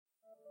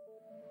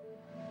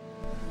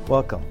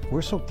Welcome.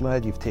 We're so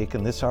glad you've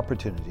taken this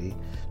opportunity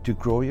to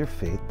grow your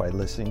faith by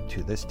listening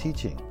to this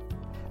teaching.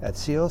 At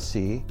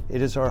CLC,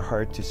 it is our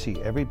heart to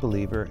see every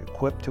believer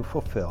equipped to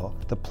fulfill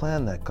the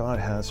plan that God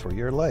has for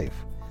your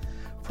life.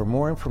 For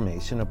more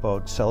information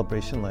about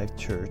Celebration Life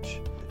Church,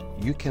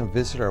 you can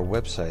visit our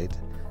website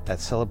at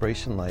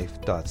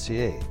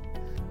celebrationlife.ca.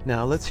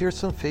 Now let's hear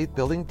some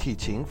faith-building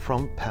teaching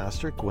from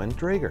Pastor Gwen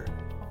Drager.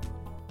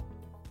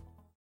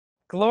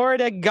 Glory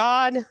to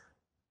God.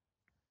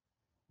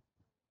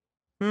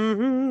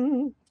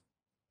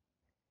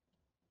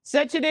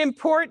 Such an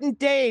important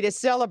day to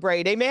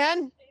celebrate.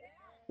 Amen?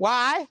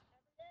 Why?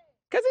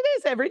 Because it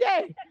is every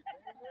day.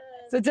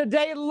 So it's a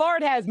day the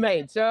Lord has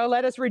made. So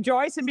let us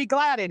rejoice and be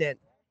glad in it.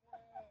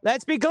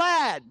 Let's be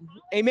glad.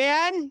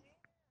 Amen?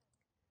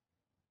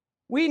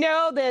 We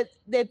know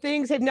that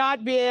things have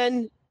not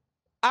been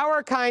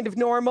our kind of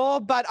normal,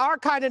 but our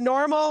kind of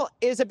normal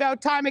is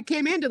about time it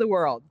came into the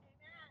world,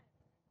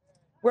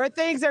 where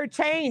things are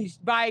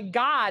changed by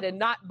God and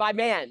not by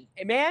man.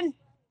 Amen?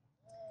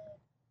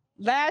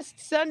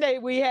 Last Sunday,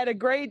 we had a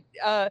great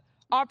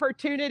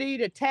opportunity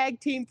to tag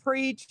team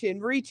preach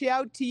and reach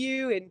out to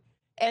you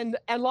and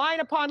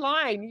line upon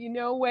line. You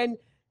know, when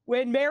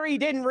Mary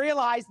didn't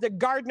realize the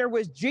gardener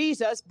was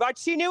Jesus, but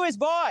she knew his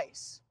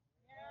voice.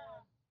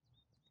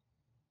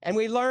 And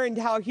we learned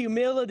how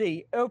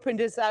humility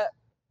opened us up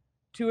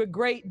to a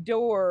great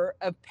door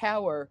of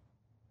power,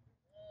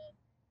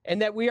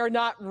 and that we are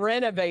not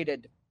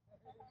renovated,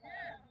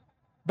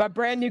 but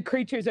brand new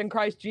creatures in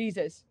Christ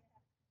Jesus.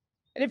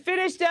 And it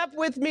finished up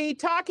with me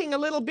talking a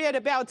little bit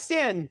about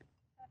sin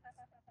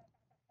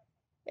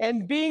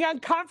and being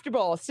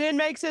uncomfortable. Sin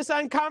makes us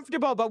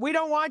uncomfortable, but we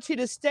don't want you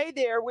to stay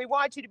there. We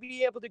want you to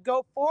be able to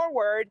go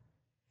forward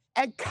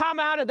and come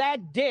out of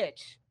that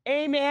ditch.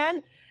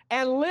 Amen?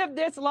 And live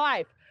this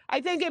life. I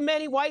think in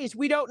many ways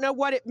we don't know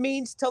what it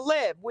means to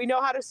live. We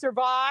know how to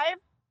survive.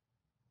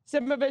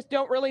 Some of us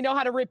don't really know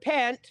how to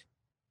repent.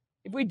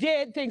 If we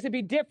did, things would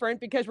be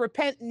different, because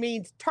repent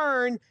means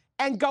turn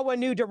and go a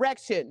new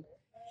direction.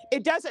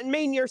 It doesn't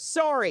mean you're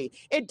sorry.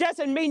 It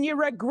doesn't mean you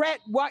regret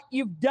what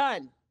you've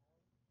done.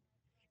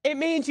 It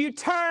means you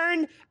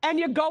turn and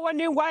you go a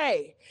new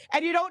way.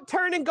 And you don't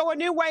turn and go a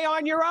new way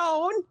on your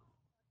own.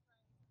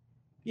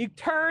 You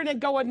turn and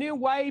go a new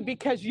way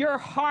because your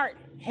heart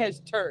has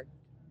turned.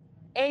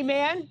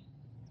 Amen?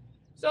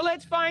 So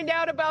let's find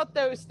out about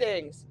those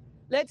things.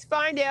 Let's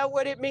find out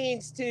what it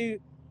means to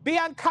be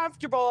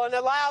uncomfortable and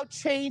allow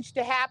change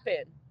to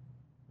happen.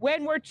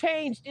 When we're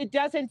changed, it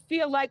doesn't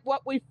feel like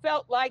what we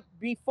felt like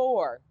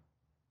before.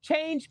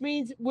 Change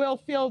means we'll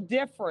feel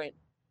different.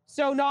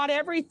 So not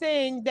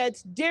everything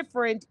that's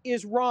different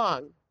is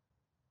wrong.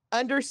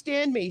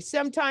 Understand me.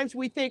 Sometimes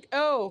we think,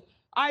 oh,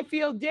 I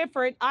feel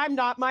different. I'm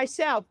not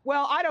myself.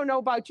 Well, I don't know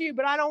about you,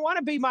 but I don't want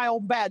to be my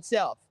own bad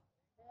self.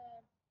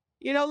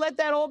 You know, let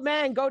that old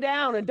man go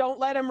down and don't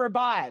let him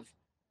revive.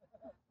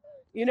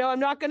 You know, I'm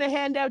not going to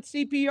hand out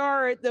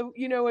CPR at the,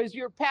 as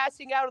you're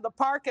passing out of the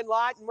parking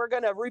lot, and we're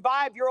going to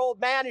revive your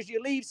old man as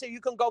you leave so you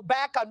can go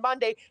back on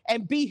Monday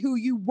and be who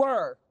you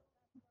were.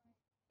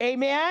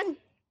 Amen?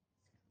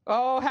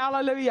 Oh,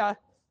 hallelujah.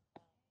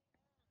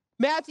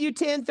 Matthew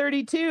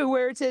 10:32,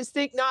 where it says,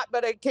 think not,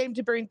 but I came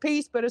to bring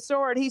peace, but a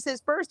sword. He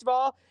says, first of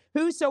all,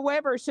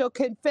 whosoever shall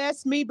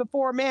confess me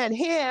before man,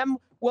 him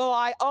will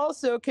I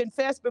also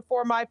confess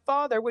before my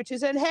Father, which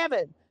is in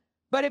heaven.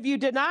 But if you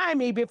deny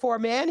me before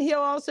men, he'll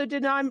also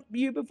deny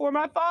you before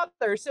my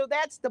Father. So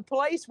that's the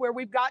place where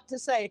we've got to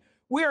say,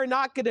 we are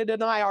not going to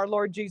deny our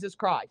Lord Jesus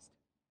Christ.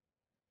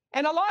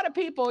 And a lot of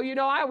people,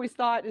 I always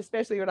thought,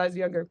 especially when I was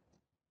younger,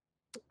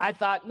 I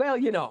thought, well,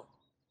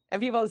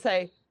 and people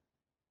say,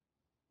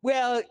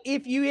 well,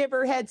 if you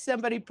ever had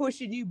somebody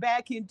pushing you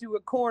back into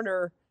a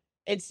corner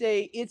and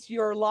say, it's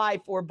your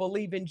life or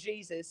believe in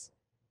Jesus.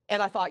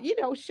 And I thought,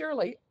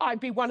 surely I'd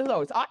be one of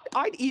those.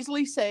 I'd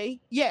easily say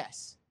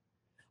yes.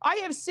 I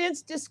have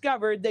since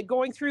discovered that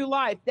going through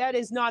life, that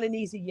is not an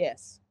easy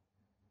yes.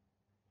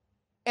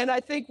 And I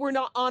think we're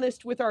not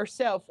honest with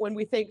ourselves when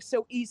we think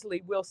so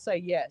easily we'll say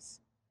yes.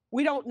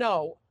 We don't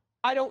know.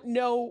 I don't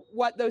know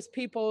what those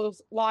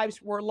people's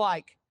lives were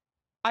like.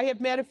 I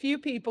have met a few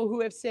people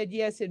who have said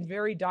yes in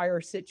very dire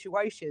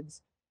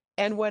situations.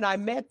 And when I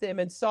met them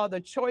and saw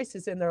the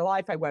choices in their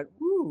life, I went,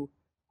 whoo,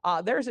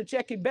 there's a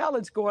check and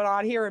balance going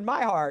on here in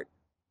my heart.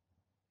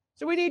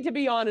 So we need to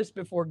be honest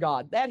before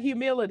God. That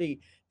humility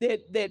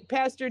that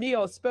Pastor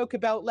Neil spoke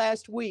about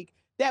last week,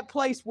 that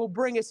place will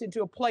bring us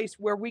into a place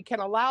where we can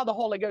allow the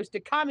Holy Ghost to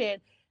come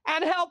in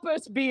and help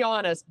us be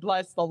honest.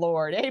 Bless the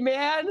Lord.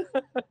 Amen.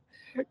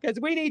 Because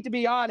we need to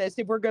be honest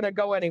if we're going to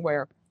go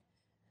anywhere.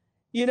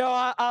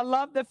 I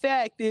love the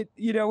fact that,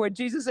 when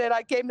Jesus said,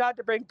 I came not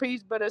to bring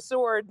peace, but a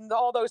sword, and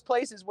all those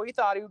places we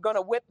thought he was going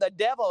to whip the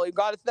devil. He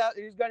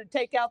was going to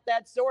take out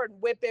that sword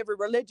and whip every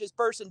religious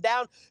person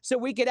down so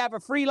we could have a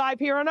free life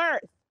here on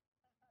earth.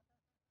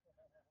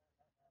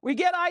 We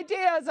get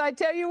ideas, I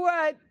tell you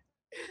what.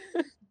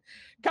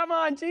 Come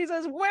on,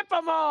 Jesus, whip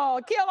them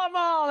all, kill them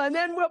all, and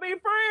then we'll be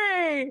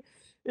free.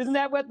 Isn't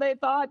that what they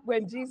thought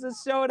when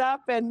Jesus showed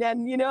up and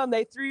then, and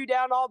they threw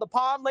down all the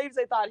palm leaves?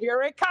 They thought,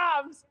 here it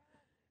comes.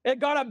 It's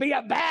going to be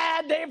a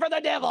bad day for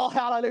the devil.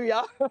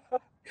 Hallelujah.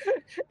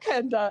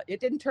 And it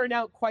didn't turn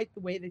out quite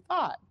the way they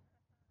thought.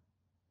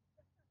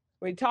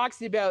 When he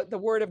talks about the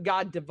word of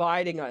God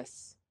dividing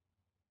us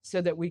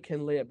so that we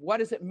can live, what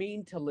does it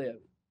mean to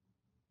live?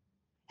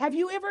 Have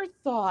you ever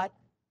thought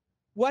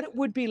what it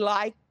would be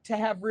like to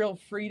have real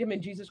freedom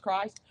in Jesus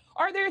Christ?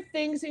 Are there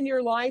things in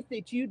your life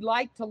that you'd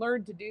like to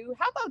learn to do?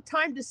 How about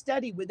time to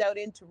study without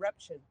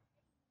interruption?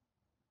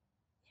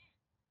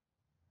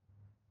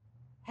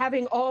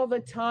 Having all the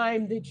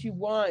time that you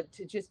want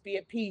to just be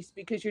at peace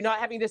because you're not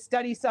having to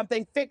study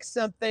something, fix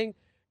something,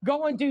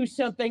 go and do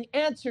something,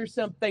 answer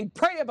something,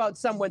 pray about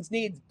someone's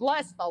needs.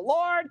 Bless the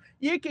Lord.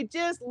 You could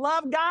just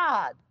love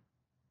God.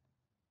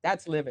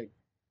 That's living.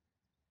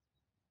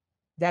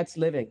 That's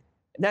living.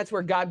 And that's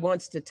where God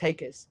wants to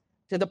take us,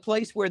 to the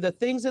place where the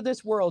things of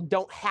this world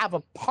don't have a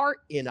part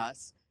in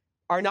us,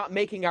 are not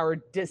making our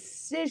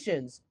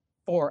decisions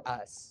for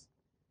us,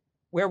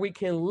 where we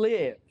can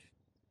live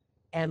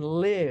and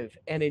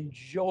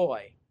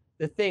enjoy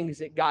the things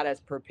that God has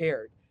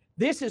prepared.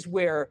 This is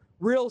where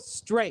real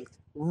strength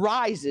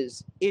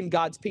rises in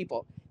God's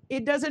people.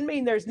 It doesn't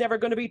mean there's never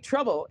going to be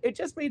trouble. It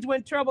just means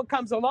when trouble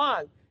comes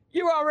along,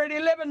 you're already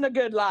living the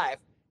good life,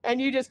 and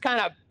you just kind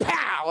of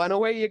pow, and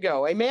away you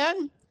go.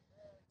 Amen?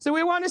 So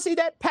we want to see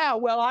that pow.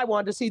 Well, I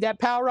want to see that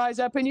pow rise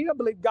up in you. I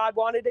believe God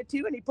wanted it to,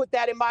 and he put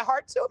that in my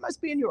heart, so it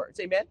must be in yours.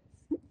 Amen?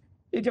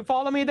 Did you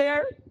follow me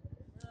there?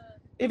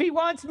 If he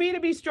wants me to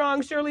be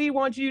strong, surely he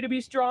wants you to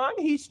be strong.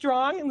 He's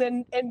strong,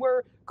 and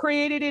we're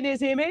created in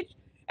his image.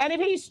 And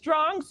if he's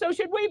strong, so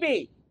should we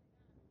be.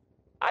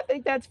 I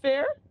think that's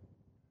fair.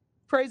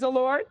 Praise the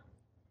Lord.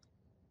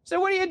 So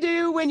what do you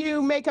do when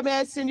you make a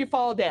mess and you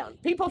fall down?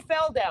 People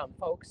fell down,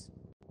 folks.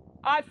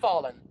 I've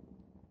fallen.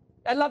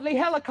 That lovely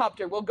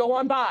helicopter will go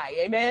on by.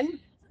 Amen?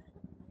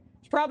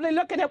 It's probably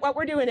looking at what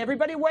we're doing.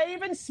 Everybody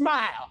wave and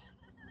smile.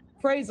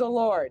 Praise the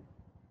Lord.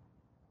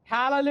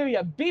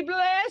 Hallelujah. Be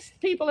blessed,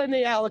 people in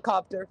the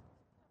helicopter.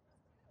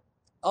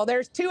 Oh,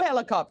 there's 2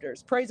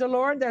 helicopters. Praise the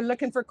Lord. They're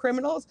looking for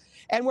criminals,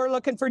 and we're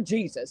looking for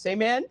Jesus.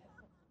 Amen?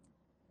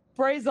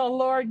 Praise the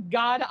Lord.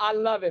 God, I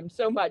love him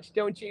so much,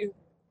 don't you?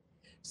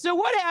 So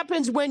what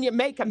happens when you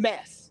make a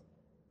mess?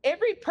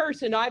 Every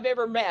person I've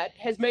ever met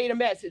has made a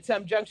mess at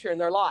some juncture in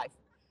their life.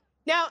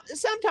 Now,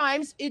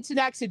 sometimes it's an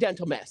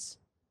accidental mess.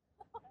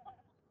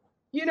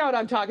 You know what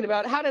I'm talking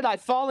about. How did I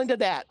fall into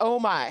that? Oh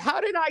my, how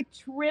did I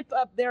trip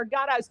up there?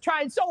 God, I was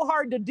trying so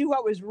hard to do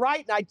what was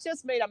right, and I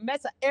just made a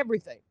mess of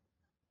everything.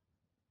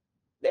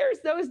 There's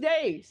those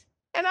days.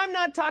 And I'm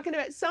not talking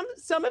about, some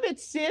of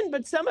it's sin,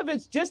 but some of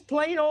it's just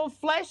plain old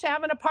flesh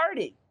having a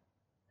party.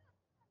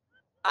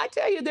 I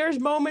tell you, there's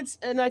moments,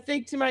 and I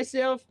think to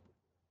myself,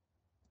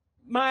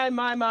 my,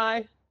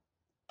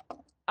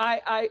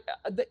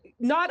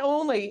 not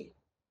only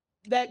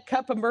that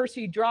cup of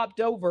mercy dropped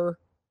over,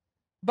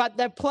 but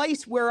the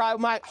place where I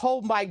might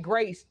hold my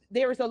grace,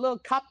 there's a little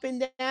cup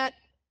in that.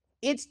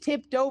 It's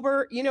tipped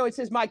over. You know, it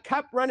says, my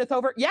cup runneth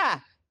over. Yeah,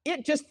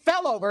 it just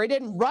fell over. It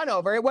didn't run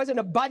over. It wasn't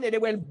abundant.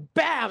 It went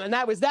bam, and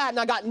that was that. And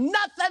I got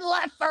nothing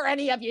left for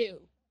any of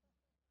you.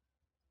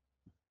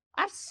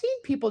 I've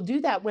seen people do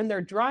that when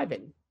they're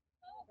driving.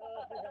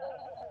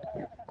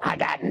 I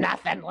got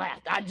nothing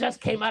left. I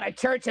just came out of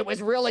church. It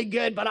was really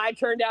good, but I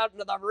turned out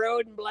into the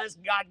road, and bless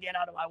God, get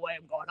out of my way.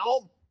 I'm going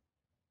home.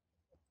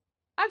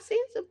 I've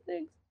seen some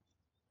things.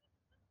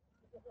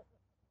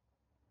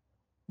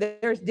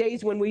 There's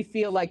days when we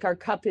feel like our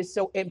cup is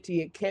so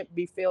empty it can't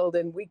be filled,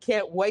 and we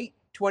can't wait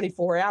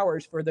 24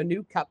 hours for the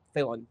new cup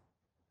filling.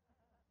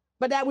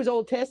 But that was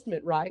Old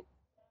Testament, right?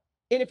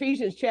 In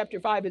Ephesians chapter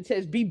 5, it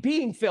says, be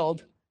being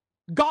filled.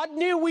 God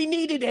knew we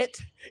needed it.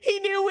 He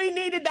knew we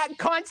needed that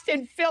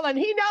constant filling.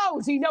 He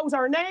knows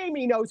our name.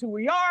 He knows who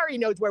we are. He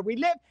knows where we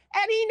live.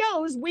 And he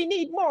knows we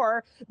need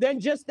more than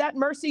just that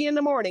mercy in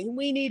the morning.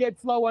 We need it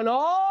flowing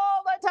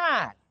all the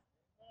time.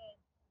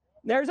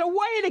 There's a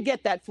way to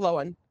get that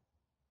flowing,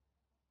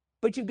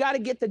 but you've got to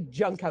get the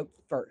junk out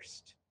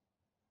first.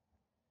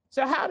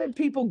 So how did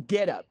people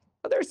get up?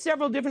 Well, there's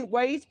several different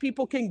ways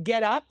people can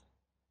get up.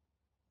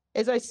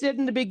 As I said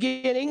in the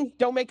beginning,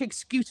 don't make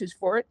excuses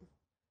for it.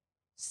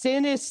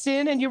 Sin is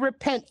sin, and you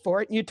repent for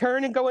it, and you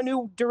turn and go a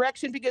new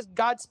direction because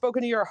God's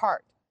spoken to your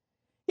heart.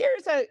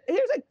 Here's a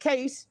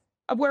case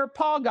of where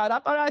Paul got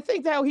up, and I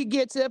think how he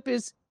gets up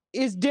is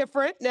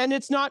different, and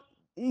it's not,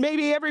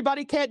 maybe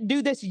everybody can't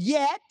do this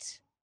yet,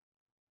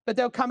 but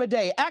there'll come a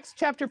day. Acts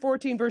chapter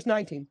 14, verse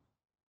 19.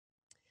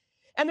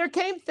 And there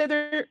came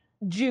thither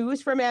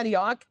Jews from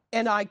Antioch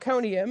and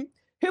Iconium,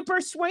 who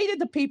persuaded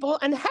the people,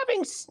 and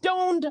having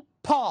stoned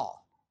Paul.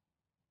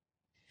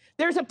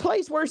 There's a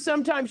place where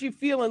sometimes you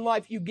feel in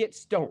life you get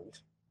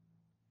stoned.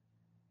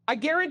 I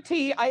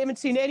guarantee I haven't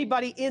seen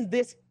anybody in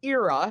this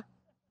era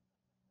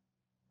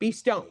be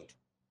stoned.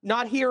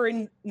 Not here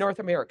in North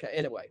America,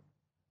 anyway.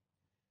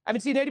 I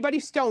haven't seen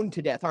anybody stoned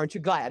to death. Aren't you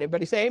glad?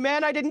 Everybody say,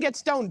 amen, I didn't get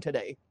stoned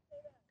today.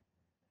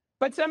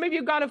 But some of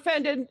you got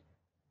offended.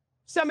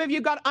 Some of you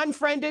got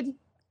unfriended.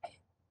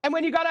 And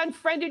when you got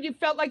unfriended, you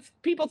felt like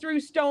people threw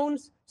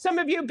stones. Some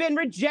of you have been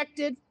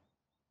rejected.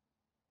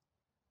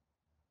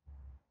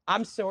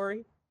 I'm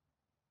sorry.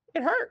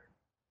 It hurt.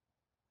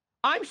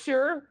 I'm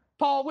sure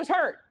Paul was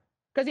hurt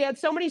because he had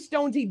so many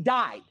stones he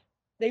died.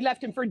 They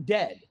left him for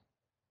dead.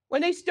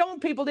 When they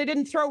stoned people, they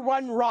didn't throw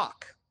one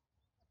rock.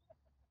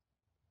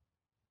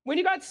 When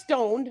you got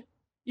stoned,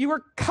 you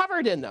were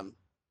covered in them.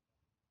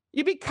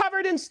 You'd be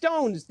covered in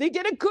stones. They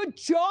did a good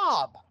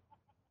job.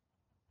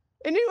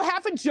 They knew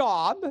half a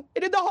job.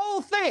 They did the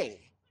whole thing.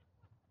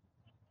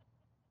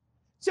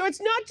 So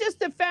it's not just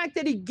the fact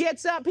that he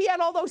gets up. He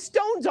had all those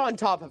stones on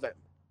top of him.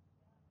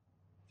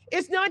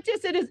 It's not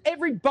just that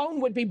every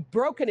bone would be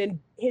broken in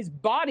his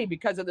body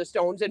because of the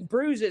stones and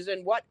bruises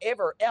and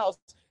whatever else,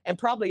 and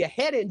probably a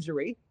head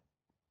injury,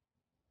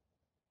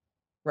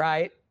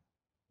 right?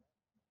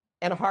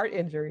 And a heart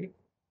injury.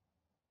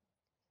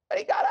 But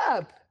he got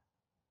up.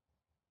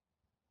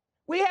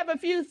 We have a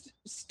few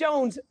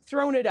stones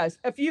thrown at us,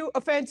 a few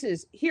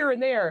offenses here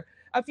and there,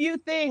 a few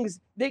things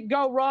that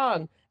go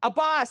wrong, a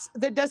boss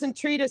that doesn't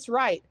treat us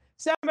right,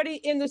 somebody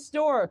in the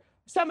store,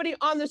 somebody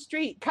on the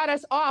street cut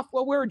us off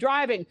while we were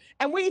driving,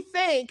 and we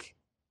think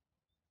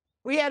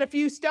we had a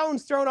few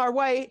stones thrown our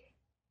way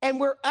and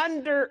we're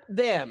under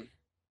them.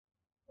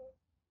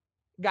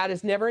 God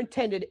has never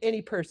intended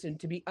any person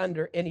to be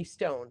under any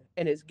stone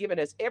and has given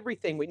us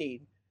everything we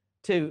need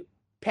to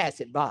pass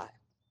it by.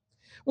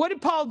 What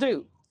did Paul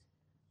do?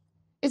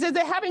 It says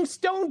that having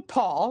stoned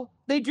Paul,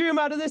 they drew him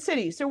out of the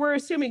city. So we're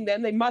assuming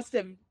then they must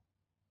have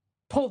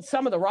pulled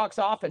some of the rocks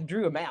off and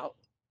drew him out.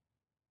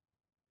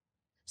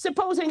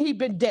 Supposing he'd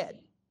been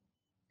dead.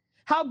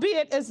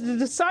 Howbeit, as the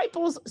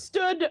disciples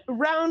stood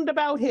round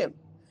about him.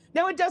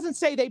 Now, it doesn't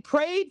say they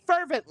prayed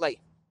fervently.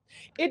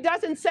 It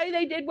doesn't say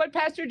they did what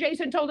Pastor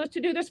Jason told us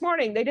to do this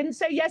morning. They didn't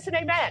say yes and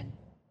amen.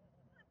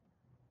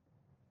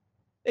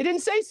 They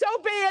didn't say, so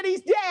be it,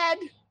 he's dead.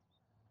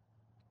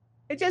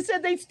 It just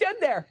said they stood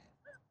there.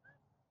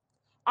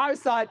 I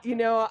always thought,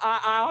 I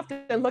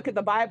often look at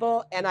the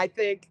Bible and I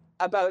think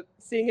about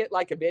seeing it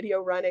like a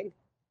video running.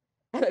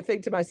 And I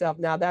think to myself,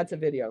 now that's a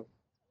video.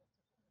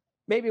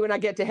 Maybe when I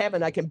get to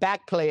heaven, I can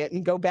backplay it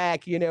and go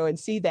back, and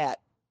see that.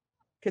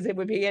 Because it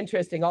would be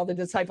interesting, all the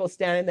disciples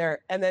standing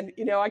there. And then,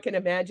 I can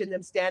imagine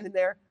them standing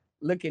there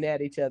looking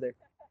at each other.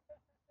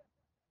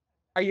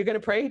 Are you going to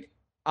pray?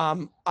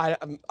 Who's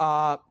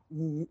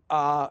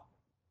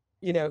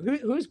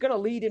going to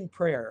lead in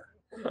prayer?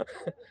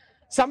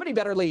 Somebody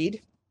better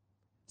lead.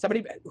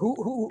 Somebody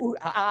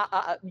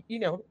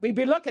we'd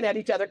be looking at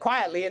each other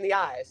quietly in the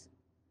eyes.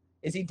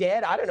 Is he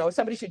dead? I don't know.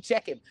 Somebody should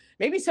check him.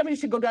 Maybe somebody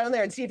should go down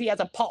there and see if he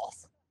has a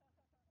pulse.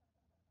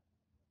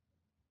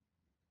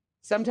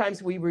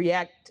 Sometimes we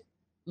react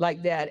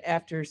like that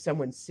after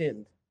someone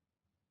sinned.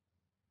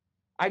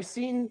 I've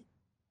seen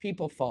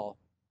people fall.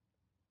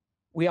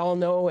 We all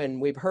know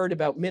and we've heard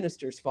about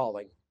ministers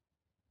falling.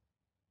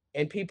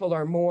 And people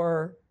are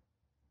more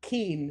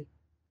keen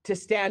to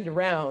stand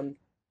around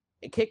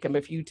and kick him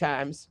a few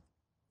times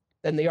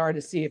than they are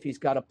to see if he's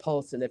got a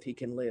pulse and if he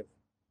can live.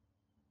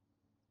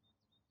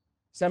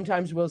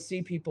 Sometimes we'll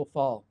see people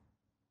fall.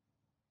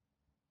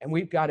 And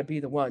we've got to be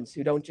the ones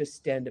who don't just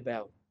stand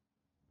about.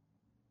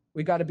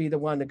 We got to be the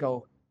one to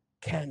go,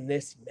 can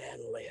this man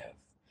live?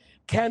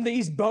 Can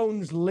these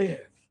bones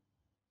live?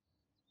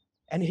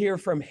 And hear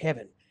from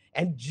heaven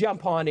and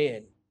jump on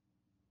in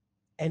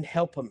and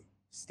help him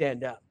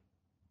stand up.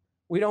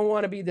 We don't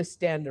want to be the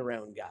stand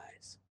around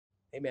guys.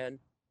 Amen.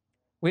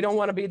 We don't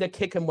want to be the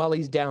kick him while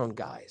he's down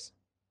guys.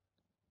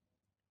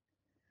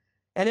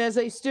 And as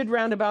they stood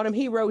round about him,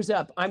 he rose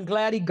up. I'm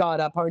glad he got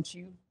up, aren't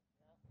you?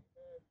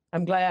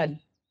 I'm glad.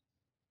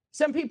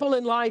 Some people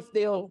in life,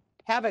 they'll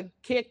have a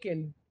kick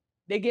and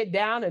they get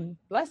down and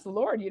bless the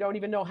Lord. You don't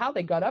even know how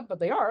they got up, but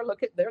they are.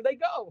 Look at, there they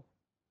go.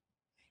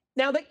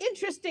 Now, the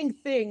interesting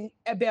thing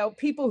about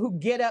people who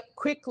get up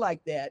quick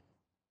like that,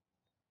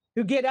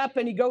 who get up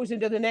and he goes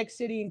into the next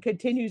city and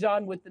continues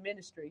on with the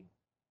ministry,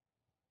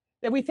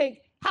 that we think,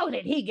 how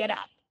did he get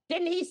up?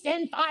 Didn't he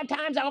sin 5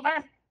 times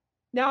over?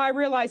 Now, I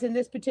realize in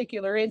this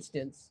particular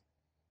instance,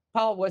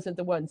 Paul wasn't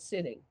the one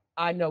sinning.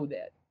 I know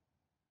that.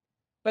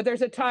 But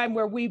there's a time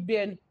where we've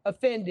been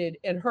offended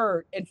and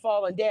hurt and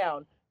fallen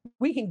down.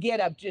 We can get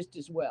up just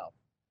as well.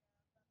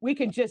 We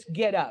can just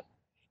get up.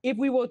 If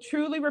we will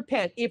truly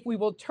repent, if we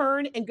will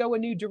turn and go a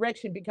new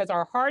direction because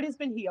our heart has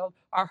been healed,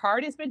 our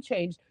heart has been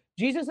changed,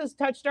 Jesus has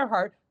touched our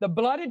heart, the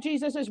blood of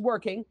Jesus is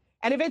working,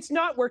 and if it's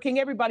not working,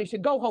 everybody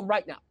should go home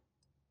right now.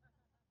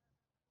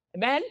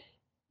 Amen?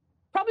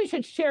 Probably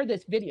should share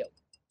this video.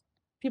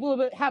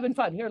 People are having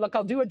fun. Here, look,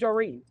 I'll do a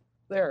Doreen.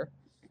 There.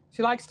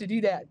 She likes to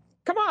do that.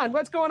 Come on,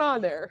 what's going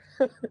on there?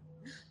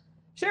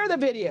 Share the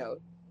video.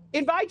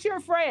 Invite your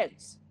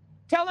friends.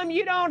 Tell them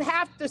you don't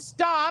have to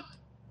stop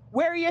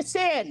where you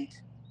sinned.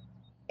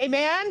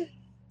 Amen?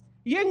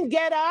 You can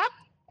get up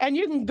and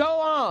you can go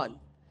on.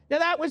 Now,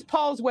 that was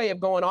Paul's way of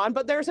going on,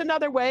 but there's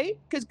another way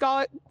because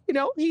God,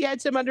 he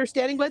had some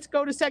understanding. Let's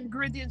go to 2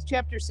 Corinthians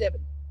chapter 7.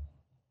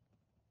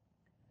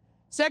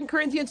 2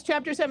 Corinthians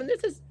chapter 7.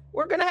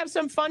 We're going to have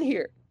some fun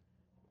here.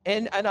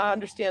 And I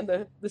understand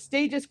the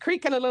stage is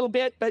creaking a little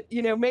bit, but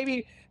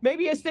maybe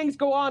as things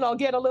go on, I'll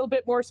get a little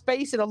bit more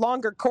space and a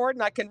longer cord,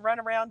 and I can run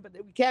around. But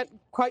we can't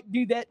quite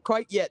do that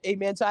quite yet.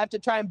 Amen. So I have to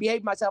try and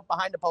behave myself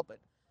behind the pulpit.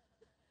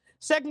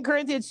 2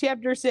 Corinthians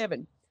chapter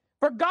 7.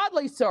 For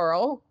godly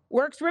sorrow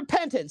works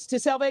repentance to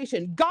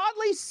salvation.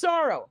 Godly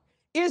sorrow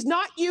is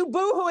not you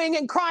boohooing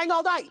and crying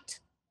all night.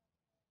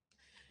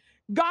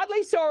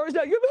 Godly sorrow is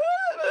not you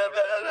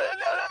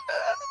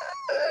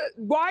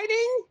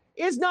whining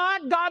is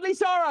not godly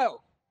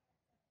sorrow.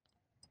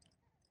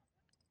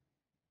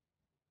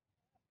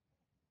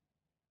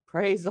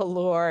 Praise the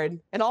Lord.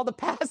 And all the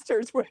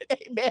pastors went,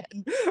 amen.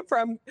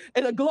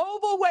 In a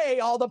global way,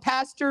 all the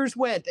pastors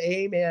went,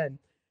 amen.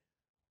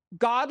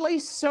 Godly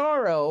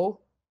sorrow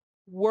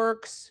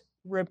works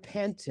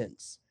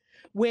repentance.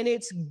 When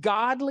it's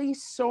godly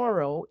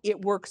sorrow,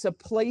 it works a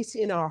place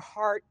in our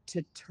heart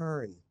to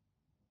turn.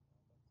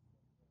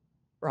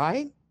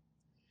 Right?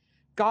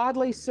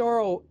 Godly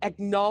sorrow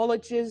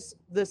acknowledges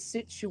the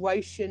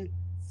situation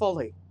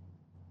fully.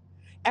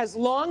 As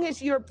long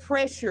as you're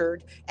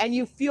pressured and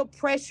you feel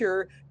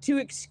pressure to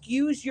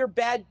excuse your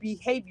bad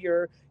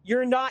behavior,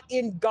 you're not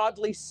in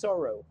godly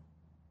sorrow.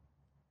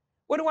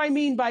 What do I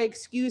mean by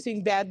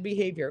excusing bad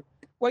behavior?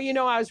 Well,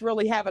 I was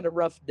really having a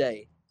rough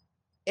day.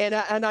 And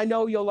I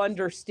know you'll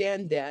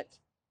understand that.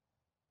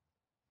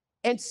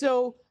 And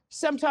so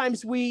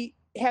sometimes we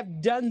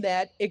have done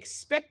that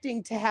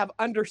expecting to have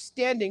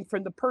understanding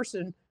from the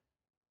person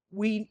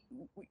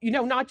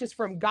not just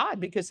from God,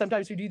 because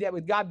sometimes we do that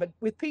with God, but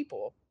with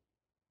people.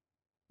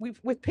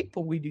 With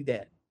people, we do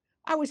that.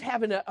 I was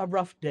having a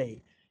rough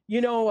day.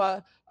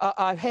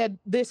 I've had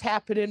this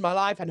happen in my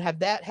life and have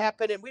that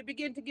happen. And we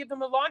begin to give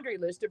them a laundry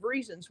list of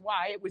reasons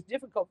why it was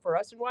difficult for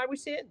us and why we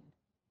sinned.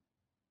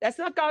 That's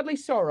not godly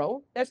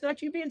sorrow. That's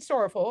not you being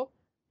sorrowful.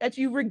 That's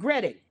you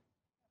regretting.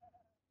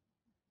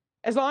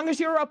 As long as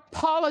you're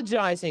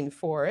apologizing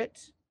for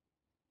it,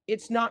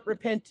 it's not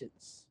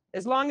repentance.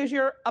 As long as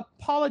you're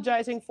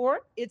apologizing for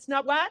it, it's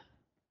not what?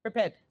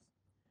 Repentance.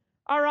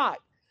 All right.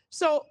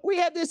 So we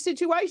have this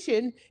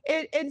situation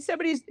and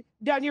somebody's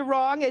done you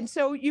wrong. And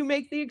so you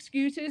make the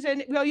excuses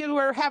and you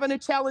were having a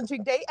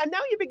challenging day. And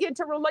now you begin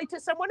to relate to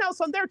someone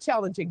else on their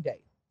challenging day.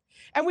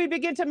 And we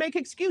begin to make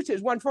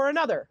excuses one for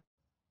another.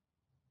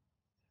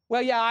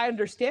 Well, yeah, I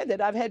understand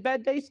that. I've had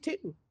bad days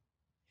too.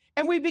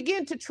 And we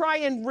begin to try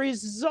and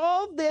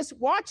resolve this,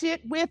 watch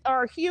it, with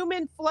our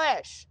human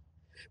flesh.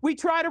 We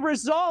try to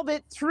resolve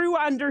it through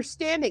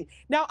understanding.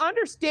 Now,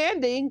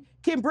 understanding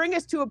can bring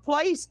us to a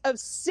place of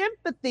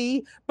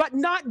sympathy, but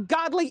not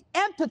godly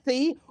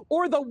empathy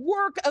or the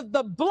work of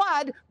the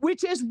blood,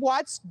 which is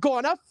what's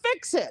going to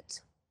fix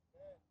it.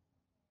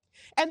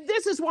 And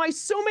this is why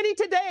so many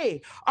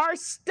today are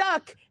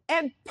stuck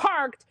and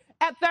parked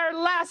at their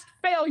last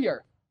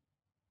failure.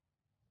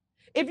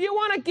 If you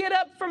want to get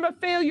up from a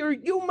failure,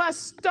 you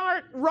must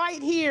start right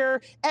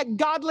here at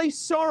godly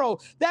sorrow.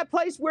 That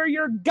place where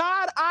you're,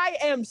 God, I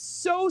am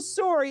so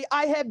sorry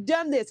I have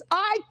done this.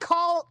 I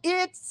call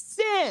it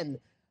sin.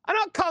 I'm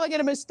not calling it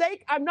a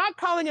mistake. I'm not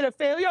calling it a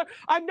failure.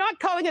 I'm not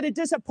calling it a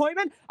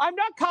disappointment. I'm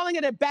not calling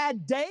it a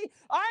bad day.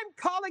 I'm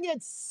calling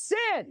it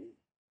sin.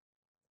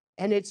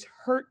 And it's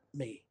hurt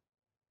me.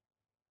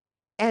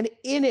 And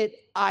in it,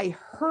 I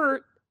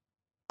hurt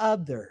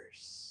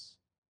others.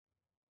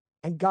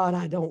 And God,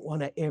 I don't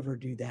want to ever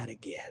do that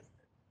again.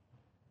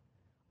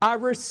 I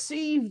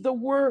receive the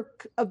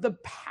work of the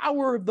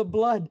power of the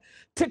blood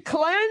to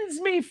cleanse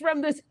me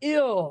from this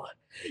ill.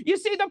 You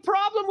see, the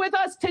problem with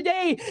us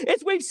today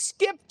is we've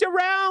skipped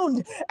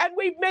around and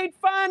we've made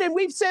fun and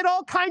we've said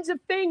all kinds of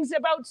things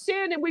about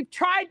sin and we've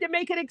tried to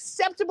make it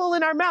acceptable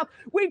in our mouth.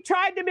 We've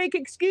tried to make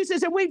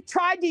excuses and we've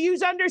tried to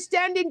use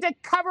understanding to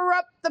cover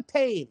up the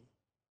pain.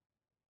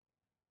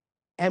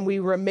 And we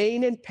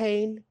remain in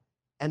pain.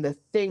 And the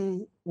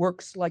thing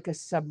works like a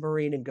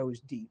submarine and goes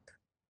deep.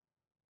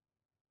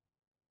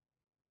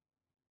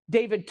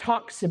 David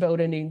talks about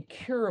an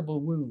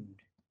incurable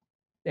wound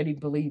that he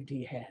believed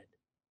he had.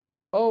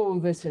 Oh,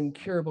 this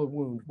incurable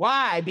wound.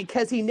 Why?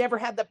 Because he never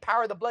had the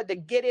power of the blood to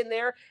get in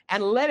there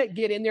and let it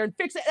get in there and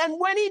fix it. And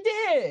when he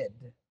did,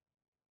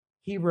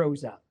 he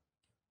rose up.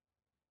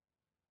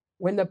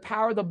 When the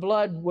power of the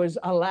blood was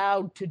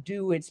allowed to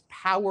do its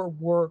power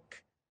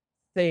work,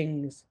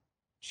 things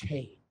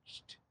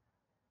changed.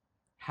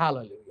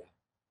 Hallelujah.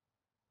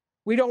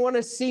 We don't want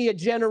to see a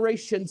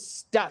generation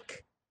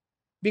stuck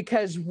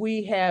because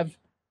we have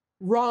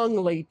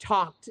wrongly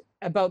talked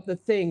about the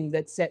thing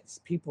that sets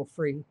people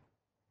free.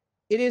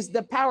 It is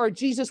the power.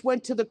 Jesus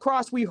went to the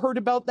cross. We heard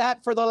about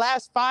that for the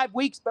last 5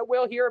 weeks, but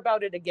we'll hear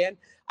about it again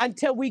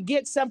until we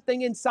get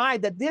something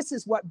inside that this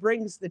is what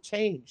brings the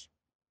change.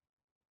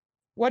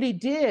 What he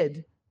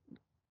did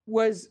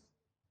was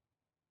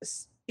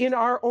in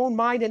our own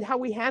mind and how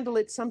we handle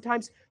it.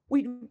 Sometimes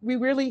we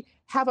really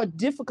have a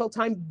difficult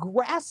time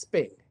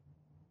grasping.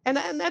 And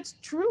that's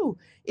true.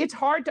 It's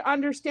hard to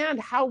understand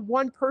how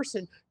one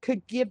person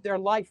could give their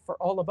life for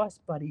all of us,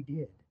 but he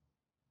did.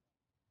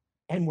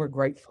 And we're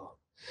grateful.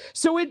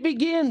 So it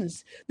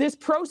begins, this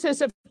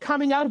process of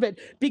coming out of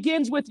it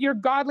begins with your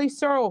godly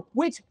sorrow,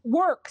 which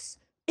works.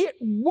 It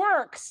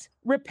works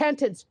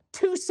repentance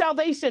to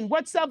salvation.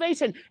 What's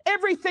salvation?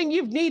 Everything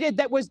you've needed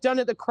that was done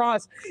at the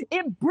cross.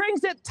 It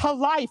brings it to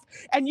life,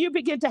 and you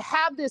begin to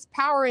have this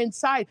power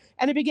inside,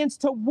 and it begins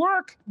to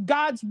work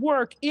God's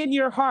work in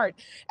your heart.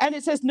 And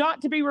it says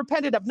not to be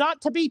repented of,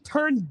 not to be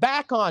turned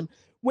back on.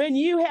 When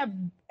you have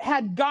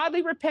had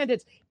godly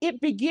repentance,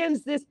 it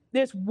begins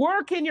this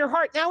work in your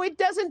heart. Now, it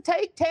doesn't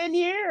take 10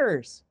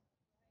 years.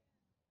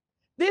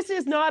 This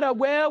is not a,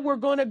 well, we're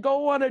going to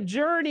go on a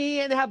journey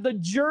and have the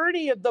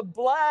journey of the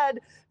blood,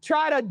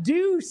 try to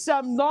do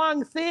some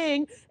long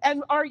thing.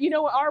 And are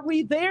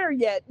we there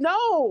yet?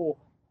 No.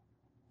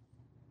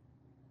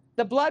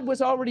 The blood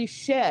was already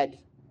shed.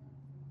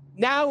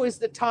 Now is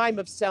the time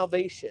of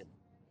salvation.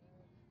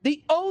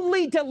 The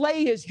only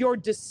delay is your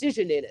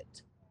decision in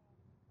it.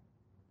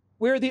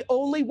 We're the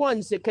only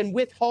ones that can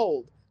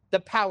withhold the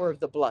power of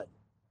the blood.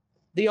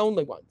 The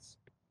only ones.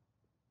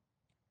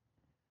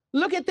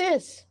 Look at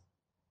this.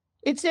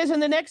 It says in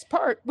the next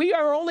part, we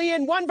are only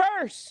in one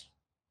verse.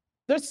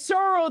 The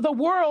sorrow of the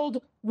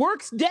world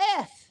works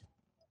death.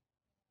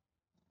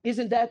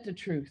 Isn't that the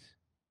truth?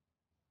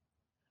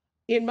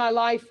 In my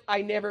life,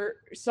 I never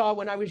saw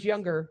when I was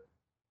younger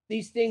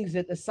these things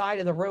at the side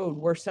of the road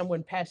where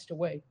someone passed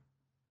away.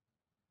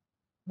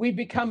 We've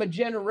become a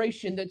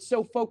generation that's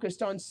so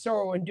focused on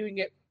sorrow and doing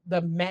it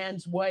the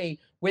man's way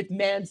with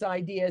man's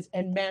ideas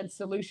and man's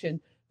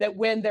solution that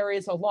when there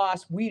is a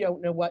loss, we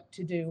don't know what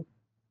to do.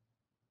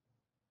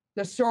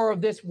 The sorrow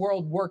of this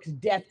world works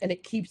death, and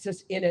it keeps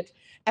us in it.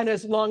 And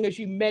as long as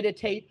you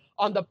meditate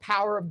on the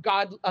power of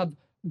God, of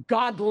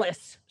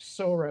godless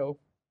sorrow,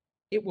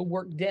 it will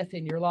work death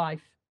in your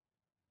life.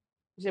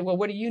 You say, well,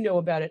 what do you know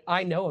about it?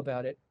 I know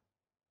about it.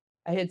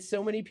 I had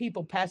so many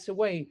people pass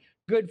away,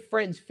 good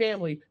friends,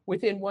 family,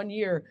 within 1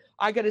 year.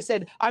 I could have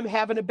said, I'm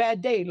having a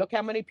bad day. Look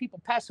how many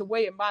people pass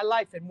away in my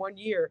life in 1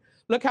 year.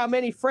 Look how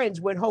many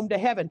friends went home to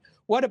heaven.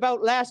 What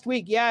about last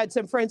week? Yeah, I had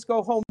some friends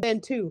go home then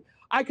too.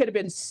 I could have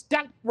been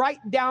stuck right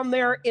down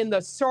there in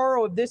the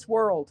sorrow of this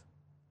world.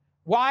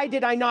 Why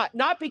did I not?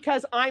 Not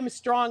because I'm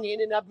strong in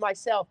and of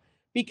myself,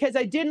 because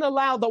I didn't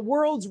allow the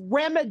world's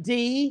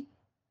remedy,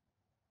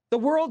 the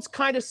world's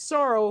kind of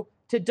sorrow,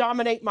 to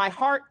dominate my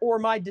heart or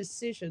my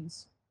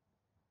decisions.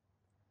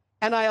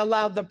 And I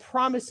allowed the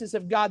promises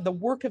of God, the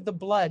work of the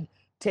blood,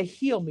 to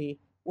heal me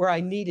where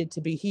I needed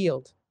to be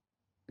healed.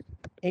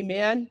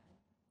 Amen.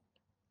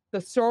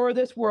 The sorrow of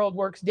this world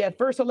works death.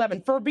 Verse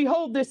 11, for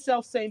behold this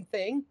selfsame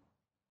thing.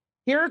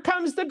 Here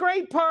comes the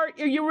great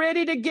part. Are you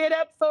ready to get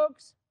up,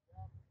 folks?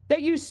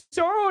 That you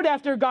sorrowed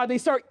after godly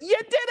sorrow. You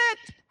did it.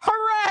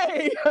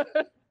 Hooray.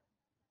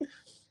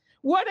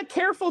 What a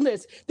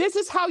carefulness. This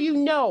is how you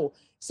know.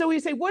 So you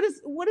say, what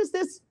does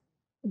this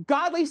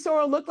godly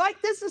sorrow look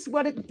like? This is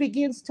what it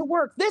begins to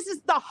work. This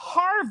is the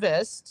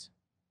harvest,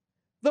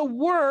 the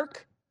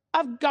work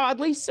of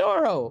godly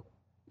sorrow.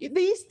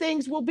 These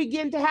things will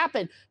begin to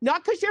happen,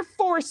 not because you're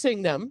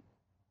forcing them,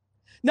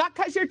 not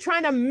because you're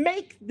trying to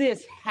make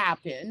this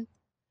happen,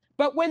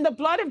 but when the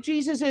blood of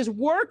Jesus is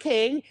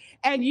working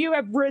and you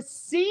have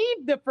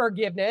received the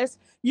forgiveness,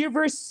 you've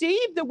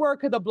received the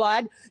work of the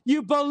blood,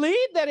 you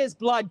believe that his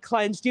blood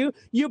cleansed you,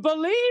 you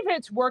believe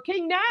it's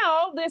working.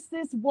 Now, this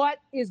is what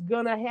is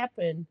going to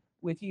happen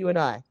with you and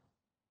I.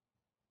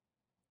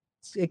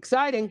 It's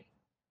exciting.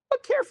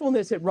 What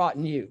carefulness it wrought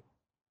in you.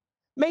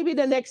 Maybe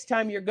the next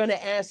time you're going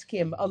to ask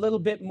him a little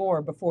bit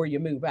more before you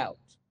move out.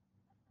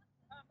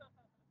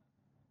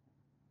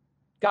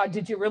 God,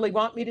 did you really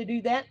want me to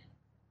do that?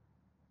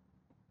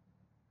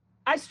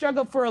 I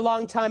struggled for a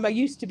long time. I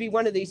used to be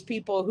one of these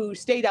people who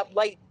stayed up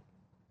late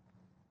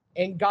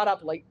and got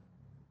up late.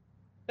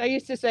 I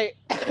used to say,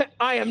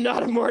 I am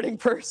not a morning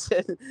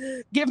person.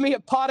 Give me a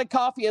pot of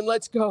coffee and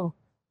let's go.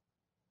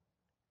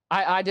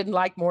 I didn't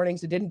like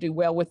mornings. I didn't do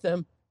well with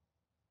them.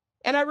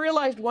 And I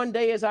realized one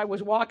day as I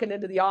was walking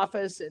into the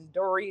office and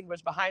Doreen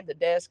was behind the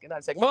desk and I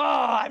was saying, oh,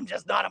 I'm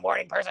just not a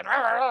morning person.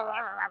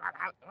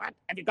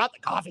 Have you got the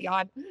coffee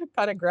on?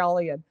 Kind of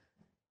growly.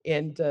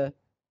 And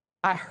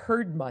I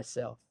heard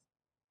myself.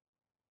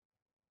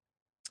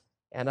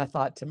 And I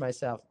thought to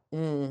myself,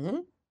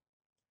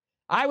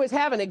 I was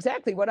having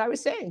exactly what I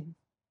was saying.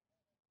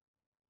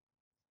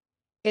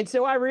 And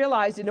so I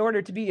realized in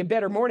order to be a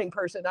better morning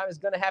person, I was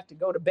going to have to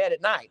go to bed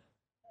at night.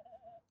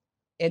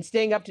 And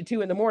staying up to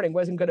 2 a.m.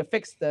 wasn't going to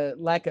fix the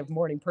lack of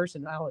morning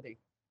personality.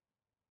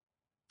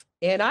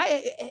 And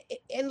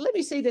let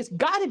me say this,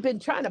 God had been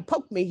trying to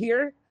poke me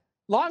here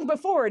long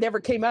before it ever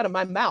came out of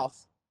my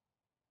mouth.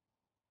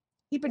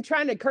 He'd been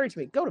trying to encourage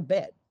me, go to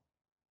bed.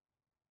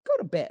 Go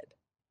to bed.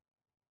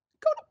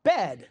 Go to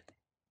bed.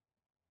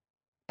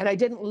 And I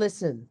didn't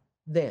listen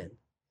then.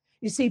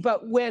 You see,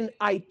 but when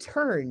I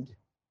turned,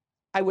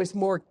 I was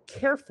more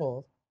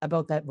careful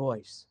about that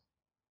voice.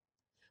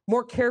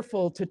 More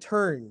careful to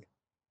turn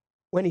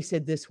when he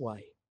said this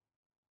way.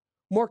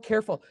 More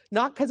careful.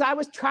 Not because I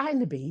was trying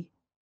to be,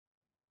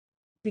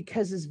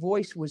 because his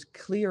voice was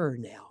clearer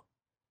now.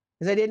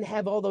 Because I didn't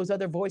have all those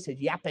other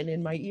voices yapping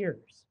in my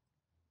ears.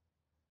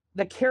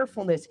 the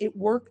carefulness, it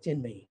worked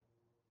in me.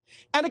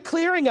 And a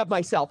clearing of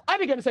myself. I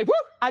began to say, whoo,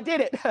 I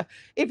did it.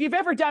 If you've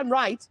ever done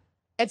right,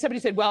 and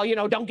somebody said, well,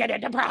 don't get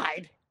into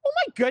pride. Oh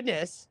my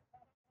goodness.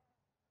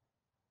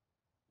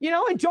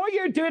 Enjoy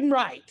your doing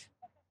right.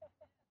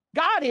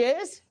 God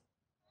is.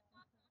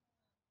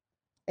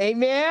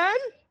 Amen.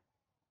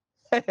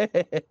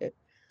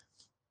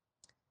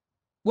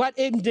 What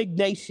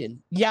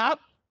indignation? Yep.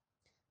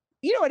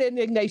 You know what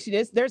indignation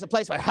is? There's a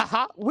place where,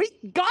 we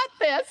got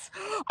this.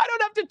 I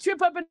don't have to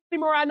trip up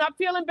anymore. I'm not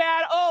feeling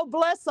bad. Oh,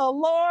 bless the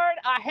Lord.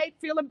 I hate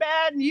feeling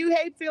bad, and you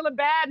hate feeling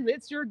bad, and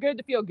it's sure good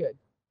to feel good.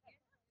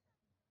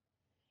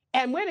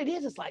 And when it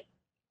is, it's like,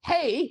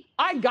 hey,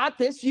 I got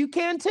this. You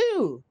can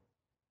too.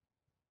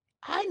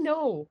 I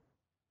know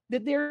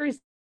that there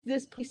is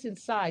this place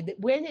inside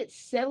that when it's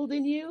settled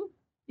in you,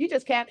 you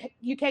can't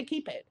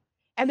keep it.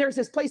 And there's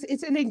this place,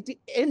 it's an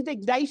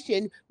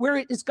indignation where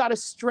it's got a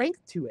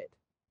strength to it.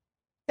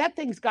 That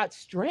thing's got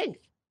strength.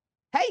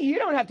 Hey, you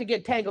don't have to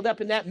get tangled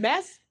up in that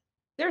mess.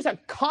 There's a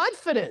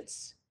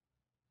confidence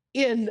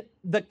in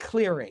the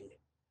clearing.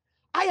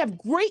 I have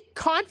great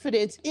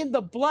confidence in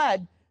the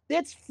blood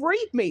that's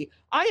freed me.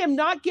 I am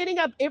not getting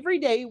up every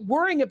day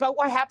worrying about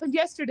what happened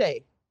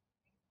yesterday.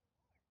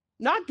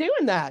 Not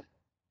doing that.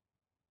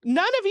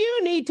 None of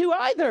you need to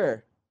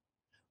either.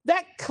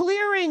 That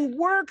clearing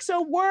works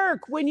a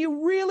work when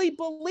you really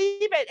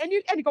believe it. And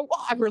you go,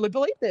 well, I really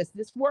believe this.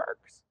 This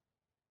works.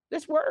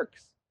 This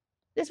works.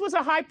 This was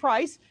a high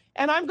price,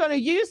 and I'm going to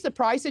use the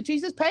price that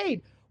Jesus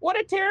paid. What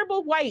a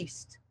terrible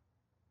waste.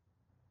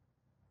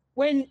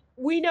 When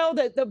we know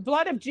that the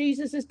blood of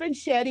Jesus has been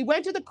shed, he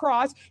went to the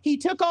cross, he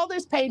took all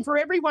this pain for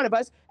every one of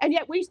us, and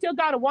yet we still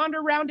got to wander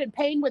around in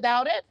pain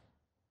without it.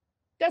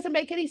 Doesn't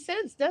make any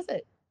sense, does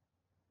it?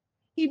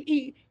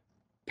 He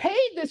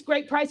paid this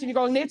great price, and you're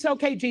going, it's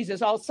okay,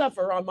 Jesus, I'll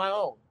suffer on my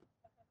own.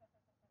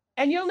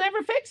 And you'll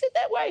never fix it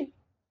that way.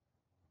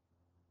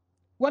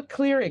 What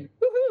clearing?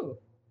 Woohoo!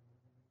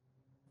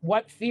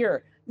 What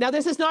fear? Now,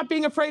 this is not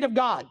being afraid of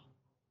God,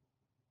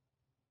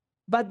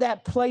 but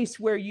that place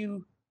where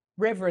you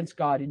reverence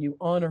God and you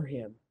honor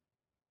him.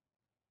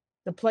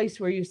 The place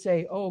where you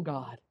say, oh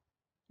God,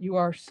 you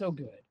are so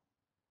good.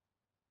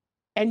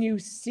 And you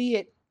see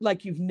it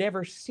like you've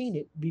never seen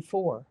it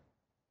before.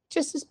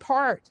 Just as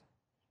part,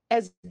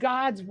 as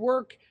God's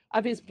work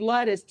of his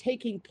blood is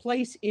taking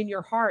place in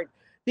your heart,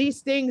 these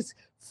things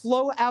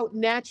flow out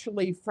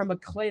naturally from a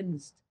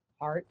cleansed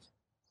heart.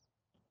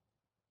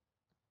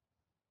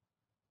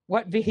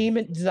 What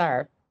vehement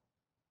desire?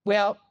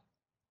 Well,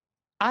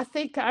 I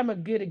think I'm a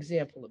good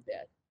example of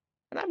that.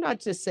 And I'm not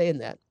just saying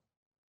that.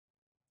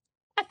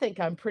 I think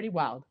I'm pretty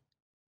wild.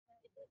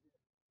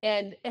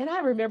 And I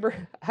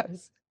remember I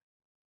was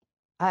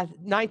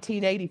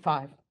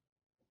 1985,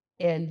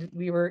 and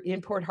we were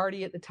in Port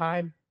Hardy at the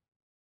time.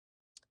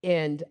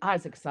 And I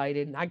was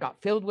excited, and I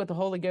got filled with the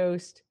Holy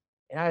Ghost,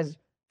 and I was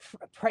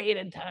praying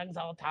in tongues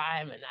all the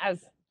time, and I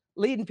was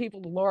leading people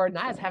to the Lord, and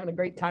I was having a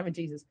great time with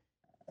Jesus.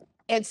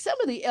 And some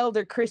of the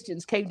elder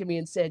Christians came to me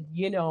and said,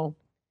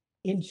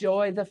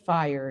 enjoy the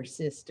fire,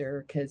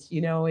 sister, because,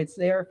 it's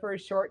there for a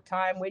short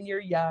time when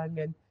you're young.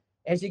 And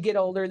as you get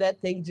older,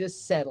 that thing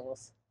just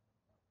settles.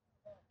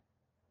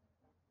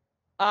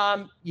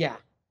 Yeah.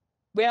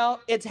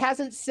 Well, it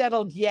hasn't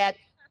settled yet.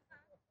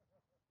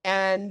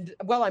 And,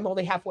 well, I'm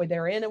only halfway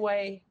there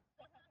anyway.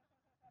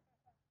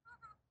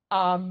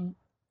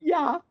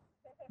 Yeah.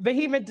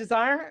 Vehement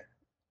desire.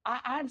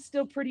 I'm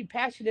still pretty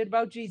passionate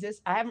about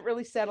Jesus. I haven't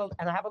really settled,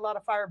 and I have a lot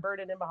of fire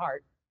burning in my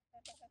heart.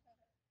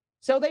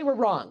 So they were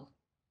wrong.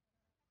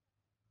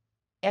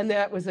 And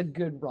that was a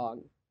good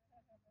wrong.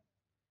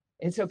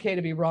 It's okay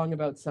to be wrong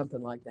about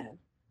something like that.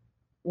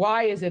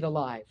 Why is it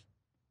alive?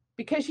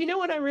 Because you know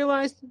what I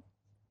realized?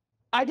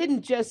 I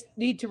didn't just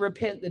need to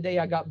repent the day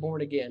I got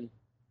born again.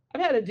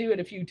 I've had to do it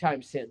a few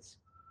times since.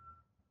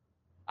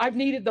 I've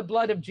needed the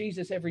blood of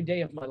Jesus every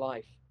day of my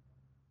life.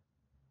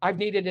 I've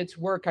needed its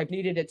work. I've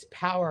needed its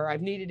power.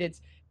 I've needed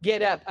its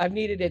get up. I've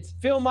needed its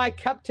fill my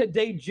cup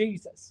today,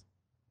 Jesus.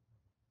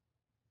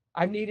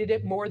 I've needed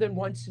it more than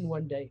once in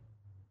one day.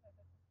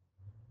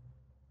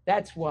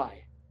 That's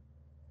why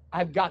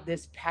I've got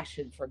this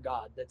passion for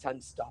God that's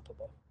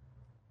unstoppable.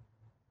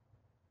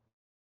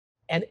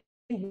 And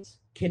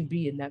can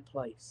be in that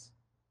place,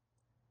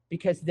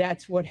 because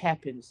that's what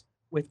happens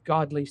with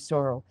godly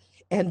sorrow.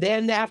 And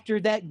then after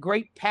that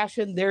great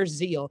passion, there's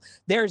zeal.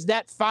 There's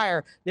that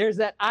fire. There's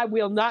that I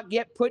will not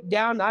get put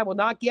down. I will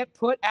not get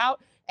put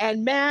out.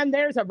 And man,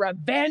 there's a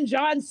revenge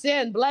on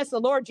sin. Bless the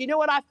Lord. You know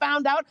what I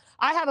found out?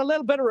 I had a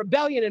little bit of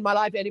rebellion in my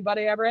life.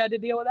 Anybody ever had to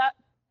deal with that?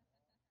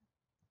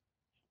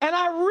 And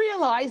I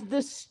realized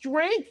the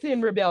strength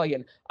in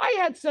rebellion. I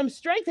had some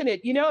strength in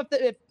it.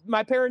 If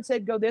my parents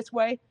said go this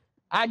way,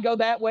 I'd go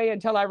that way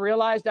until I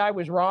realized I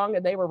was wrong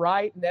and they were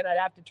right. And then I'd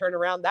have to turn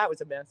around. That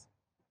was a mess.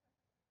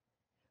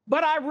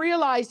 But I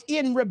realized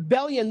in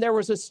rebellion, there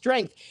was a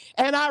strength.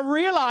 And I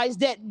realized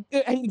that,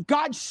 and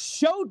God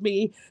showed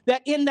me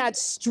that in that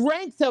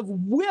strength of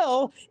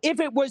will, if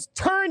it was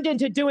turned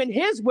into doing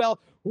his will,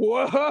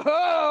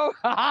 whoa,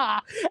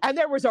 and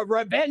there was a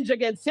revenge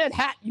against sin.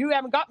 You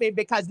haven't got me,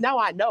 because now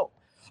I know.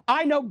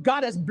 I know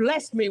God has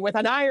blessed me with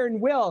an iron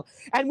will.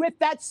 And with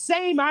that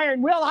same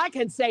iron will, I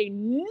can say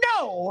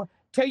no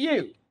to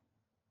you.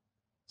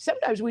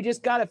 Sometimes we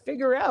just got to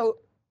figure out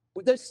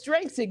the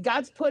strengths that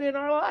God's put in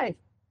our life.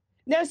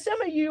 Now,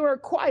 some of you are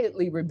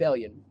quietly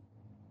rebellion.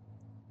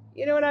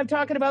 You know what I'm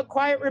talking about,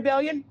 quiet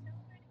rebellion?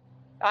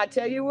 I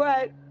tell you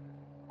what,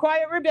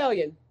 quiet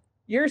rebellion.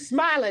 You're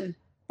smiling,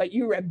 but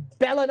you're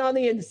rebelling on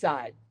the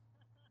inside.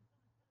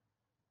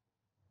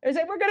 They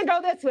say, we're going to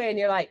go this way. And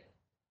you're like,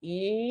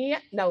 yeah,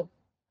 no.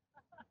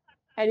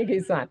 And you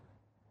keep silent.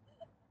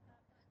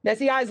 Now,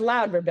 see, I was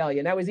loud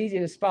rebellion. That was easy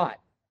to spot.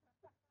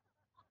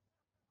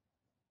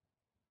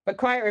 But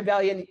quiet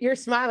rebellion, you're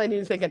smiling and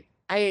you're thinking,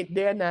 I ain't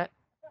doing that.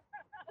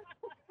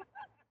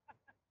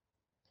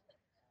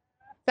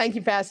 Thank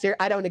you, Pastor.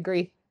 I don't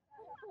agree.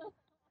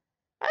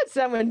 I had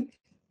someone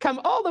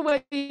come all the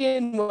way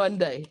in one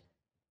day.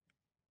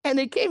 And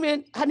they came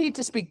in, I need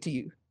to speak to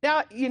you.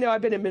 Now, you know,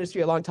 I've been in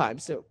ministry a long time.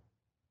 So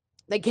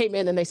they came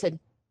in and they said,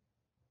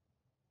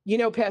 you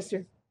know,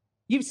 Pastor,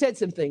 you've said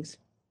some things,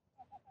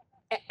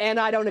 and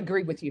I don't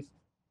agree with you.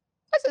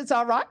 I said, it's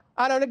all right.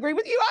 I don't agree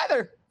with you either.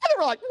 And they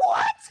were like,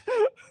 what?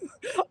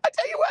 I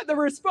tell you what, the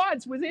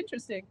response was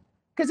interesting,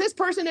 because this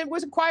person, it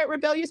was a quiet,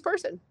 rebellious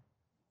person.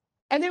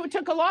 And it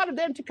took a lot of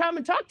them to come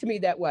and talk to me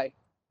that way.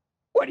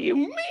 What do you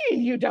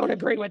mean you don't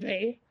agree with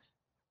me?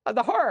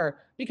 The horror,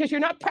 because you're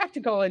not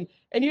practical and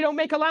you don't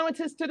make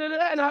allowances to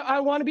and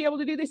I want to be able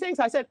to do these things.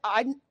 I said,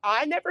 I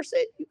never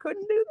said you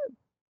couldn't do them.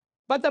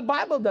 But the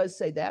Bible does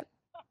say that.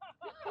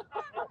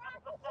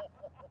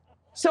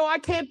 So I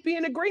can't be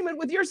in agreement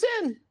with your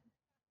sin.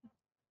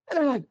 And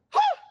they're like,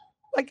 huh!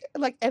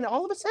 Like, and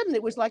all of a sudden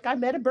it was like I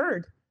met a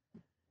bird.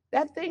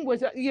 That thing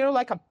was, you know,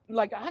 like I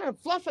don't know,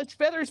 fluff its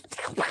feathers.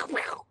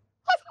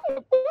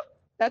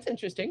 That's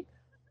interesting.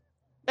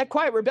 That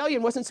quiet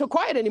rebellion wasn't so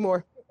quiet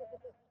anymore.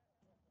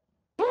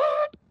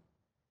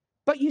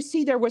 But you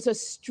see, there was a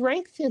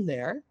strength in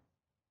there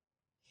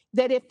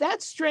that if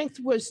that strength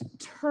was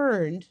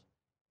turned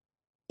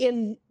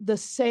in the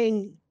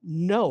saying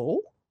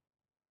no,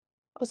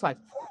 I was like,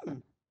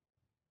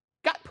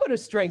 God put a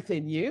strength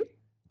in you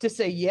to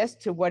say yes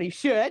to what he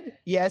should.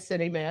 Yes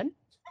and amen.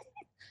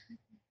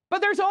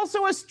 But there's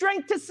also a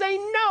strength to say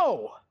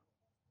no.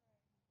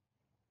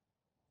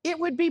 It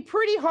would be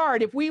pretty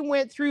hard if we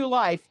went through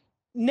life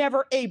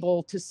never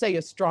able to say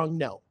a strong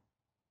no.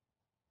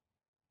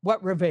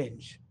 What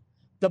revenge?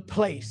 The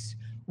place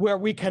where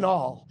we can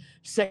all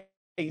say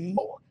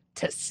no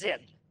to sin.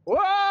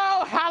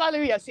 Whoa,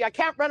 hallelujah. See, I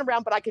can't run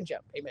around, but I can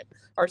jump. Amen.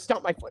 Or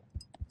stomp my foot.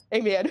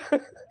 Amen.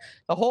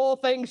 The whole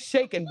thing's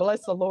shaking.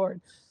 Bless the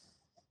Lord.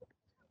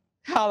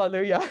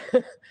 Hallelujah.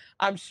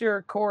 I'm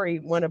sure Corey,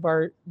 one of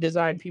our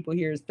design people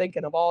here, is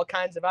thinking of all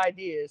kinds of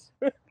ideas.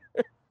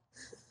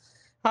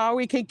 How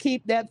we can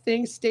keep that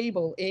thing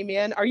stable.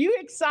 Amen. Are you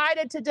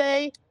excited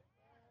today?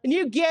 And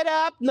you get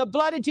up and the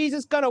blood of Jesus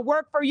is going to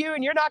work for you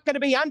and you're not going to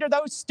be under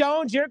those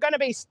stones. You're going to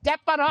be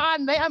stepping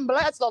on them.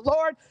 Bless the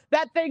Lord.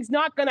 That thing's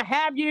not going to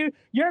have you.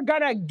 You're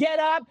going to get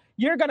up.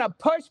 You're going to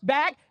push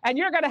back and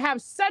you're going to have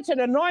such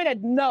an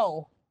anointed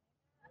no.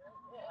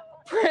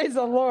 Praise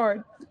the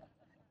Lord.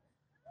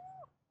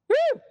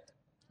 Woo!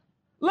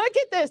 Look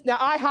at this. Now,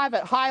 I have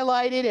it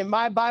highlighted in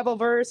my Bible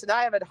verse, and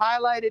I have it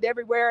highlighted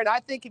everywhere, and I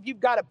think if you've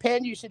got a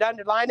pen, you should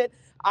underline it.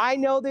 I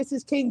know this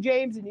is King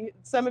James, and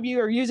some of you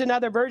are using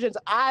other versions.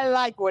 I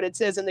like what it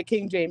says in the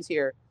King James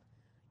here.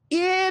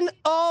 In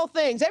all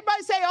things.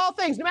 Everybody say all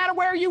things. No matter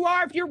where you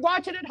are, if you're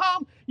watching at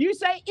home, you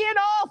say in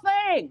all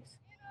things.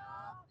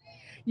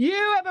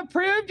 You have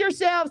approved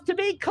yourselves to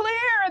be clear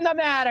in the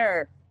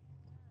matter.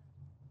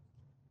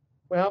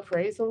 Well,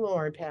 praise the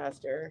Lord,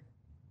 Pastor.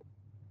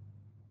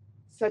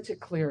 Such a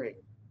clearing.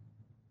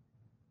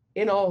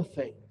 In all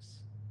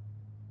things.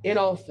 In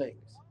all things.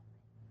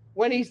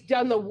 When he's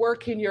done the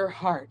work in your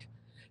heart,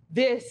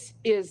 this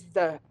is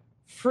the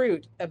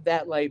fruit of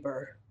that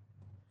labor.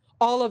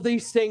 All of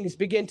these things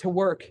begin to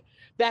work.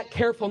 That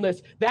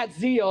carefulness, that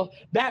zeal,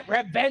 that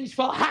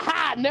revengeful,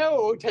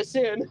 no to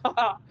sin.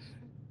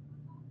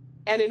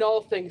 And in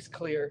all things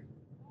clear.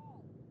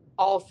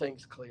 All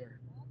things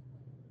clear.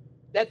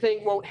 That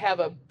thing won't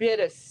have a bit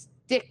of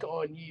stick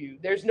on you.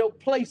 There's no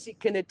place it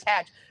can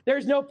attach.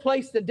 There's no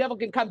place the devil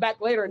can come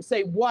back later and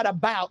say, what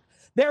about?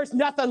 There's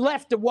nothing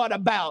left to what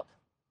about.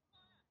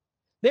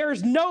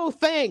 There's no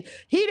thing.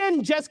 He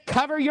didn't just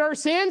cover your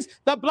sins.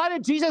 The blood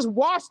of Jesus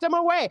washed them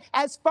away.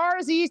 As far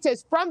as the east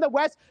is from the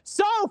west,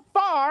 so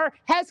far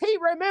has he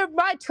removed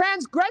my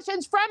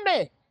transgressions from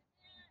me.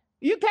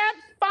 You can't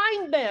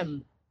find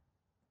them.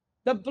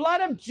 The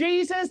blood of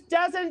Jesus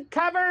doesn't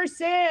cover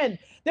sin.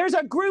 There's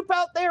a group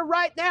out there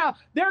right now.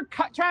 They're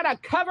trying to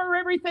cover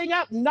everything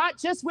up, not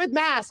just with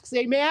masks,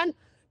 amen?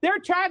 They're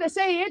trying to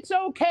say it's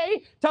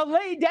okay to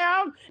lay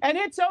down and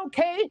it's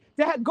okay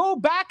to go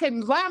back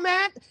and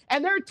lament.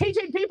 And they're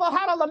teaching people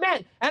how to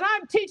lament. And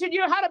I'm teaching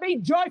you how to be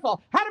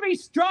joyful, how to be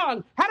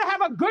strong, how to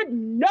have a good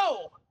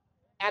no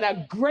and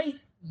a great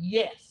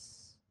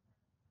yes.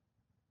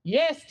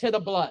 Yes to the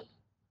blood.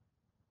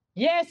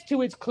 Yes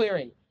to its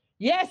clearing.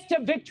 Yes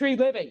to victory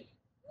living.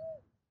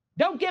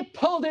 Don't get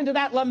pulled into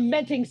that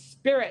lamenting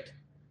spirit.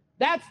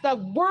 That's the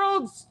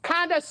world's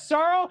kind of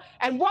sorrow.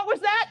 And what was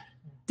that?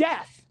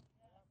 Death.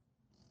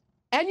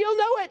 And you'll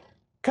know it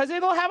because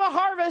it'll have a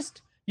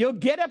harvest. You'll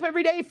get up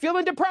every day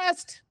feeling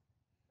depressed.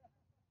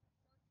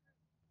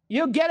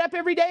 You'll get up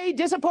every day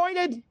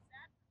disappointed.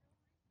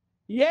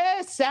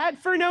 Yes, sad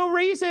for no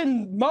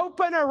reason,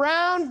 moping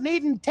around,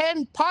 needing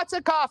 10 pots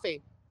of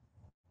coffee.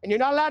 And you're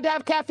not allowed to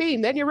have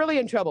caffeine. Then you're really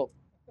in trouble.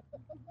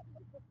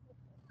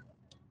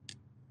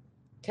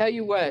 Tell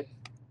you what,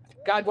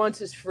 God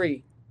wants us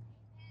free.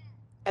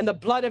 And the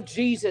blood of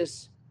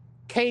Jesus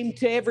came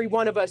to every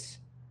one of us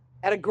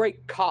at a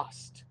great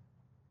cost.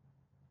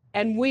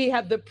 And we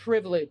have the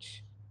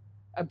privilege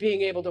of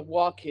being able to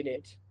walk in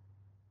it,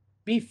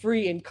 be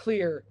free and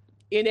clear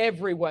in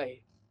every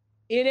way,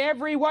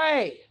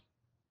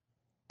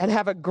 and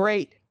have a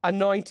great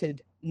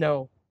anointed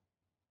no.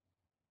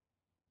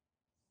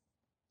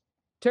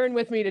 Turn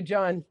with me to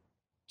John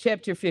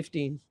chapter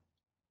 15,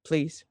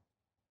 please.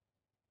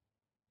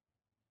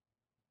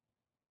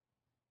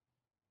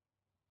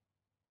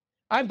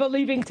 I'm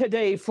believing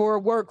today for a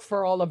work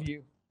for all of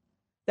you,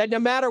 that no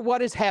matter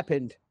what has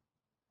happened,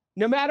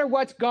 no matter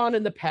what's gone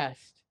in the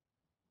past,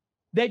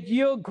 that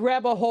you'll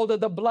grab a hold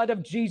of the blood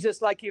of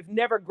Jesus like you've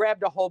never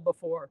grabbed a hold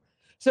before.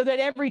 So that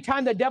every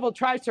time the devil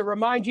tries to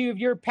remind you of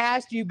your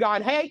past, you've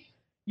gone, hey,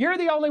 you're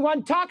the only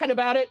one talking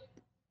about it.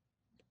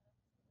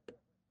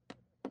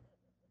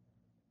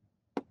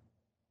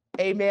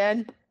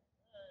 Amen.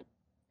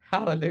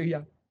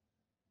 Hallelujah.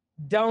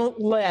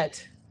 Don't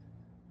let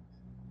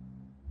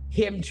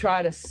him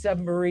try to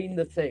submarine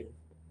the thing.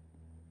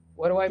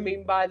 What do I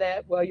mean by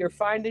that? Well, you're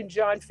finding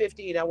John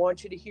 15. I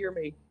want you to hear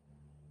me.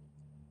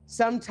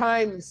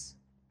 Sometimes,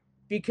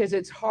 because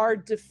it's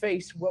hard to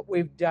face what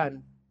we've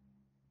done,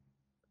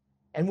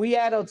 and we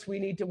adults, we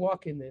need to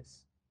walk in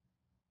this.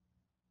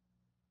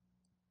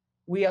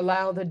 We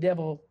allow the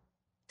devil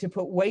to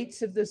put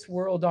weights of this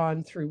world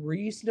on through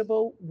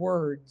reasonable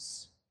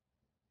words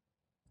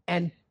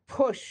and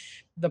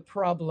push the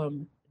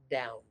problem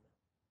down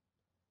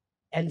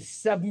and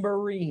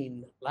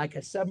submarine, like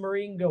a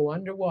submarine, go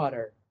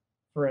underwater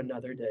for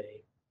another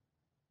day.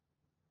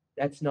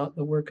 That's not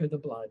the work of the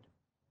blood.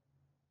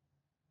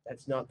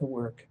 That's not the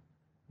work.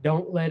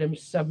 Don't let him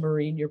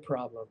submarine your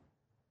problem.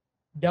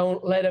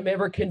 Don't let him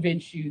ever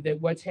convince you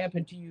that what's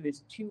happened to you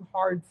is too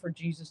hard for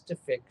Jesus to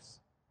fix,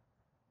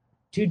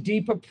 too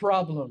deep a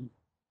problem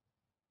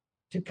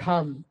to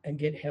come and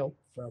get help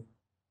from.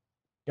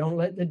 Don't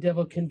let the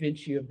devil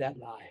convince you of that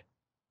lie.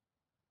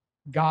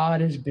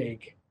 God is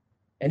big,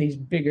 and he's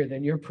bigger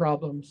than your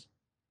problems,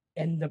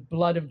 and the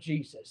blood of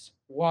Jesus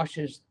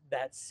washes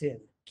that sin.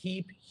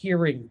 Keep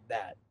hearing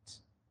that,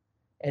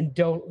 and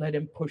don't let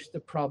him push the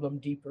problem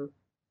deeper.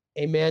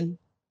 Amen.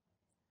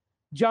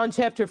 John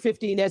chapter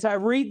 15, as I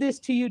read this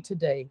to you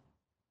today,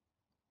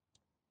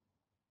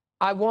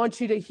 I want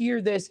you to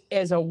hear this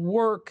as a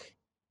work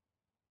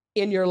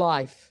in your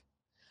life.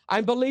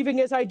 I'm believing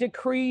as I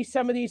decree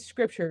some of these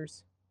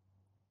scriptures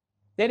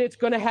that it's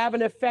going to have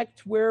an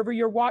effect wherever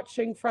you're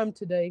watching from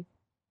today.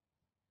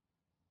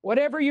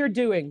 Whatever you're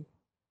doing,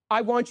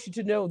 I want you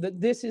to know that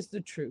this is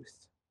the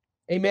truth.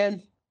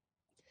 Amen.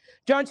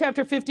 John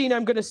chapter 15,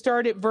 I'm going to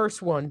start at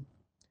verse 1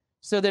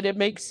 so that it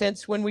makes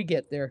sense when we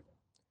get there.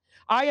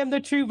 I am the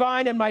true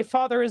vine, and my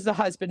Father is the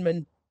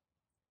husbandman.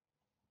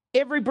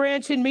 Every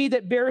branch in me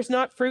that bears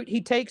not fruit,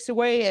 he takes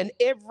away, and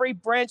every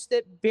branch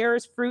that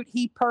bears fruit,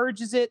 he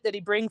purges it, that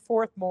he bring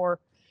forth more.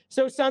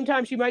 So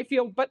sometimes you might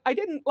feel, but I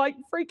didn't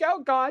freak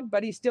out God,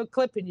 but he's still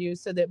clipping you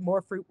so that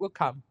more fruit will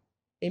come.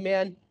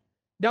 Amen.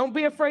 Don't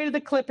be afraid of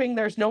the clipping.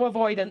 There's no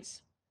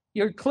avoidance.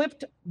 You're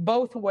clipped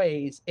both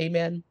ways.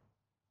 Amen.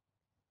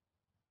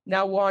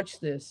 Now watch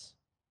this.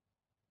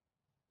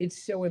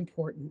 It's so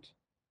important.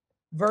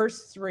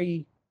 Verse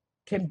 3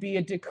 can be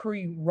a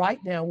decree right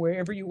now,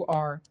 wherever you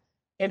are.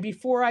 And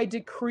before I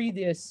decree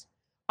this,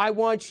 I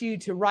want you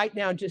to right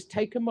now just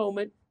take a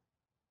moment,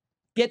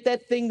 get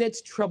that thing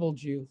that's troubled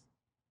you.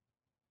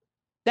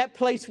 That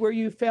place where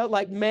you felt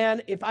like,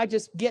 man, if I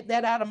just get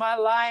that out of my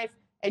life,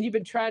 and you've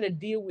been trying to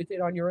deal with it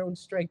on your own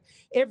strength.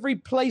 Every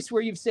place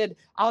where you've said,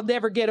 I'll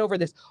never get over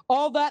this.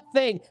 All that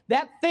thing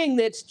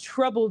that's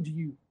troubled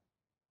you,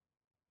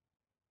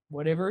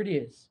 whatever it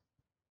is,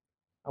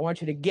 I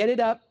want you to get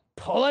it up,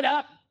 pull it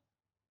up.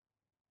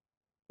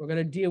 We're going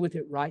to deal with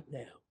it right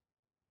now.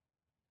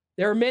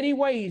 There are many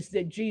ways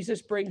that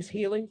Jesus brings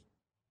healing.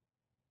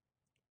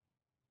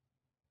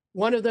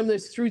 One of them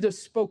is through the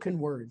spoken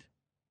word.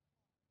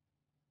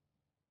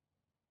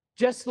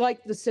 Just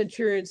like the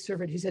centurion's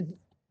servant, he said,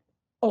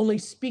 only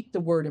speak the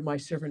word and my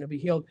servant will be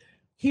healed.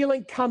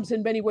 Healing comes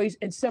in many ways,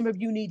 and some of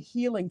you need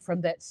healing from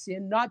that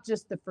sin, not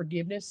just the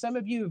forgiveness. Some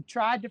of you have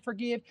tried to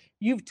forgive.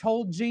 You've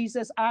told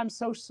Jesus, I'm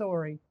so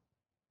sorry,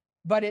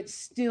 but it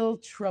still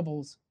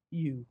troubles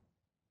you.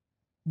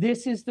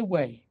 This is the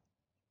way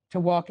to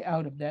walk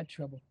out of that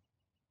trouble.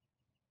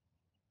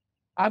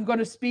 I'm going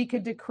to speak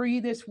and decree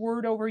this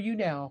word over you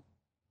now,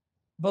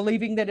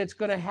 believing that it's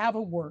going to have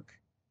a work,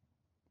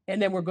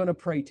 and then we're going to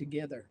pray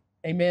together.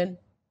 Amen.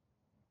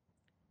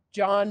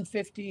 John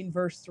 15,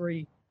 verse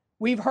 3.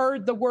 We've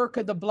heard the work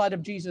of the blood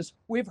of Jesus.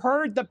 We've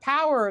heard the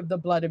power of the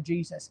blood of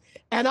Jesus.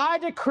 And I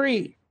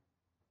decree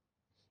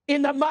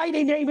in the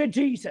mighty name of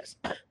Jesus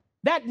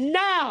that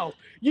now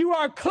you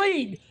are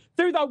clean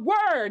through the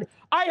word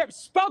I have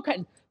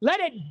spoken. Let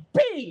it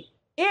be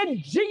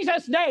in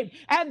Jesus' name.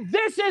 And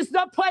this is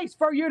the place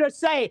for you to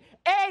say,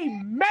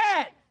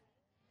 amen.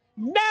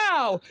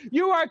 Now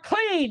you are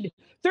clean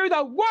through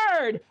the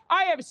word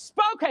I have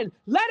spoken.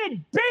 Let it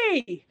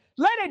be.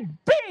 Let it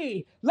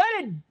be.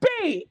 Let it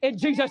be in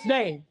Jesus'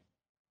 name.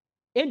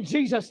 In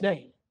Jesus'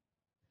 name.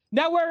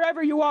 Now,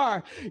 wherever you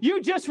are,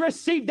 you just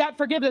received that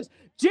forgiveness.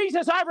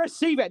 Jesus, I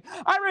receive it.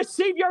 I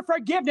receive your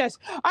forgiveness.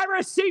 I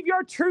receive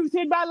your truth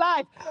in my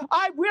life.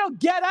 I will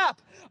get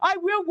up. I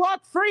will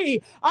walk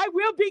free. I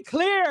will be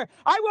clear.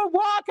 I will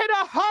walk in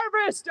a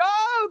harvest.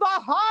 Oh,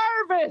 the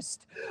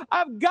harvest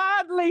of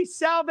godly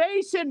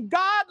salvation,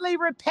 godly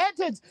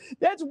repentance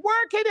that's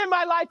working in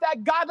my life,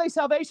 that godly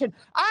salvation.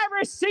 I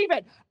receive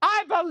it.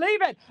 I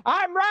believe it.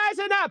 I'm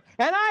rising up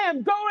and I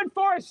am going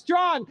forth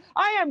strong.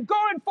 I am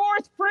going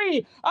forth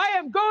free. I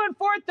am going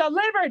forth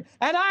delivered,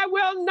 and I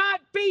will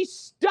not be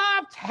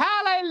stopped.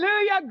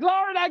 Hallelujah.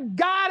 Glory to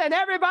God. And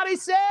everybody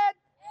said,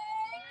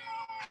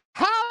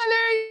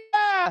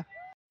 hallelujah.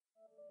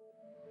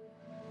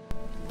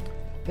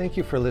 Thank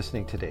you for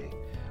listening today.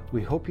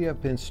 We hope you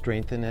have been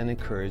strengthened and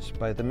encouraged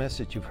by the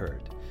message you've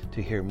heard.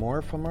 To hear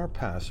more from our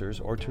pastors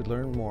or to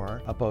learn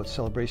more about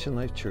Celebration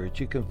Life Church,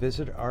 you can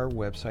visit our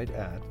website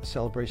at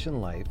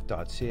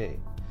celebrationlife.ca.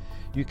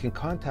 You can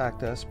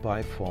contact us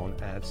by phone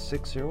at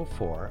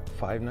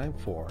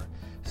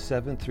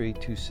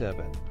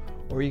 604-594-7327,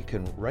 or you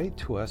can write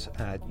to us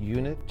at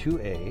Unit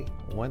 2A,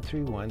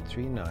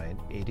 13139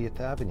 80th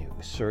Avenue,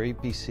 Surrey,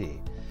 BC,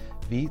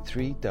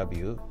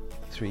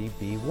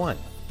 B3W3B1.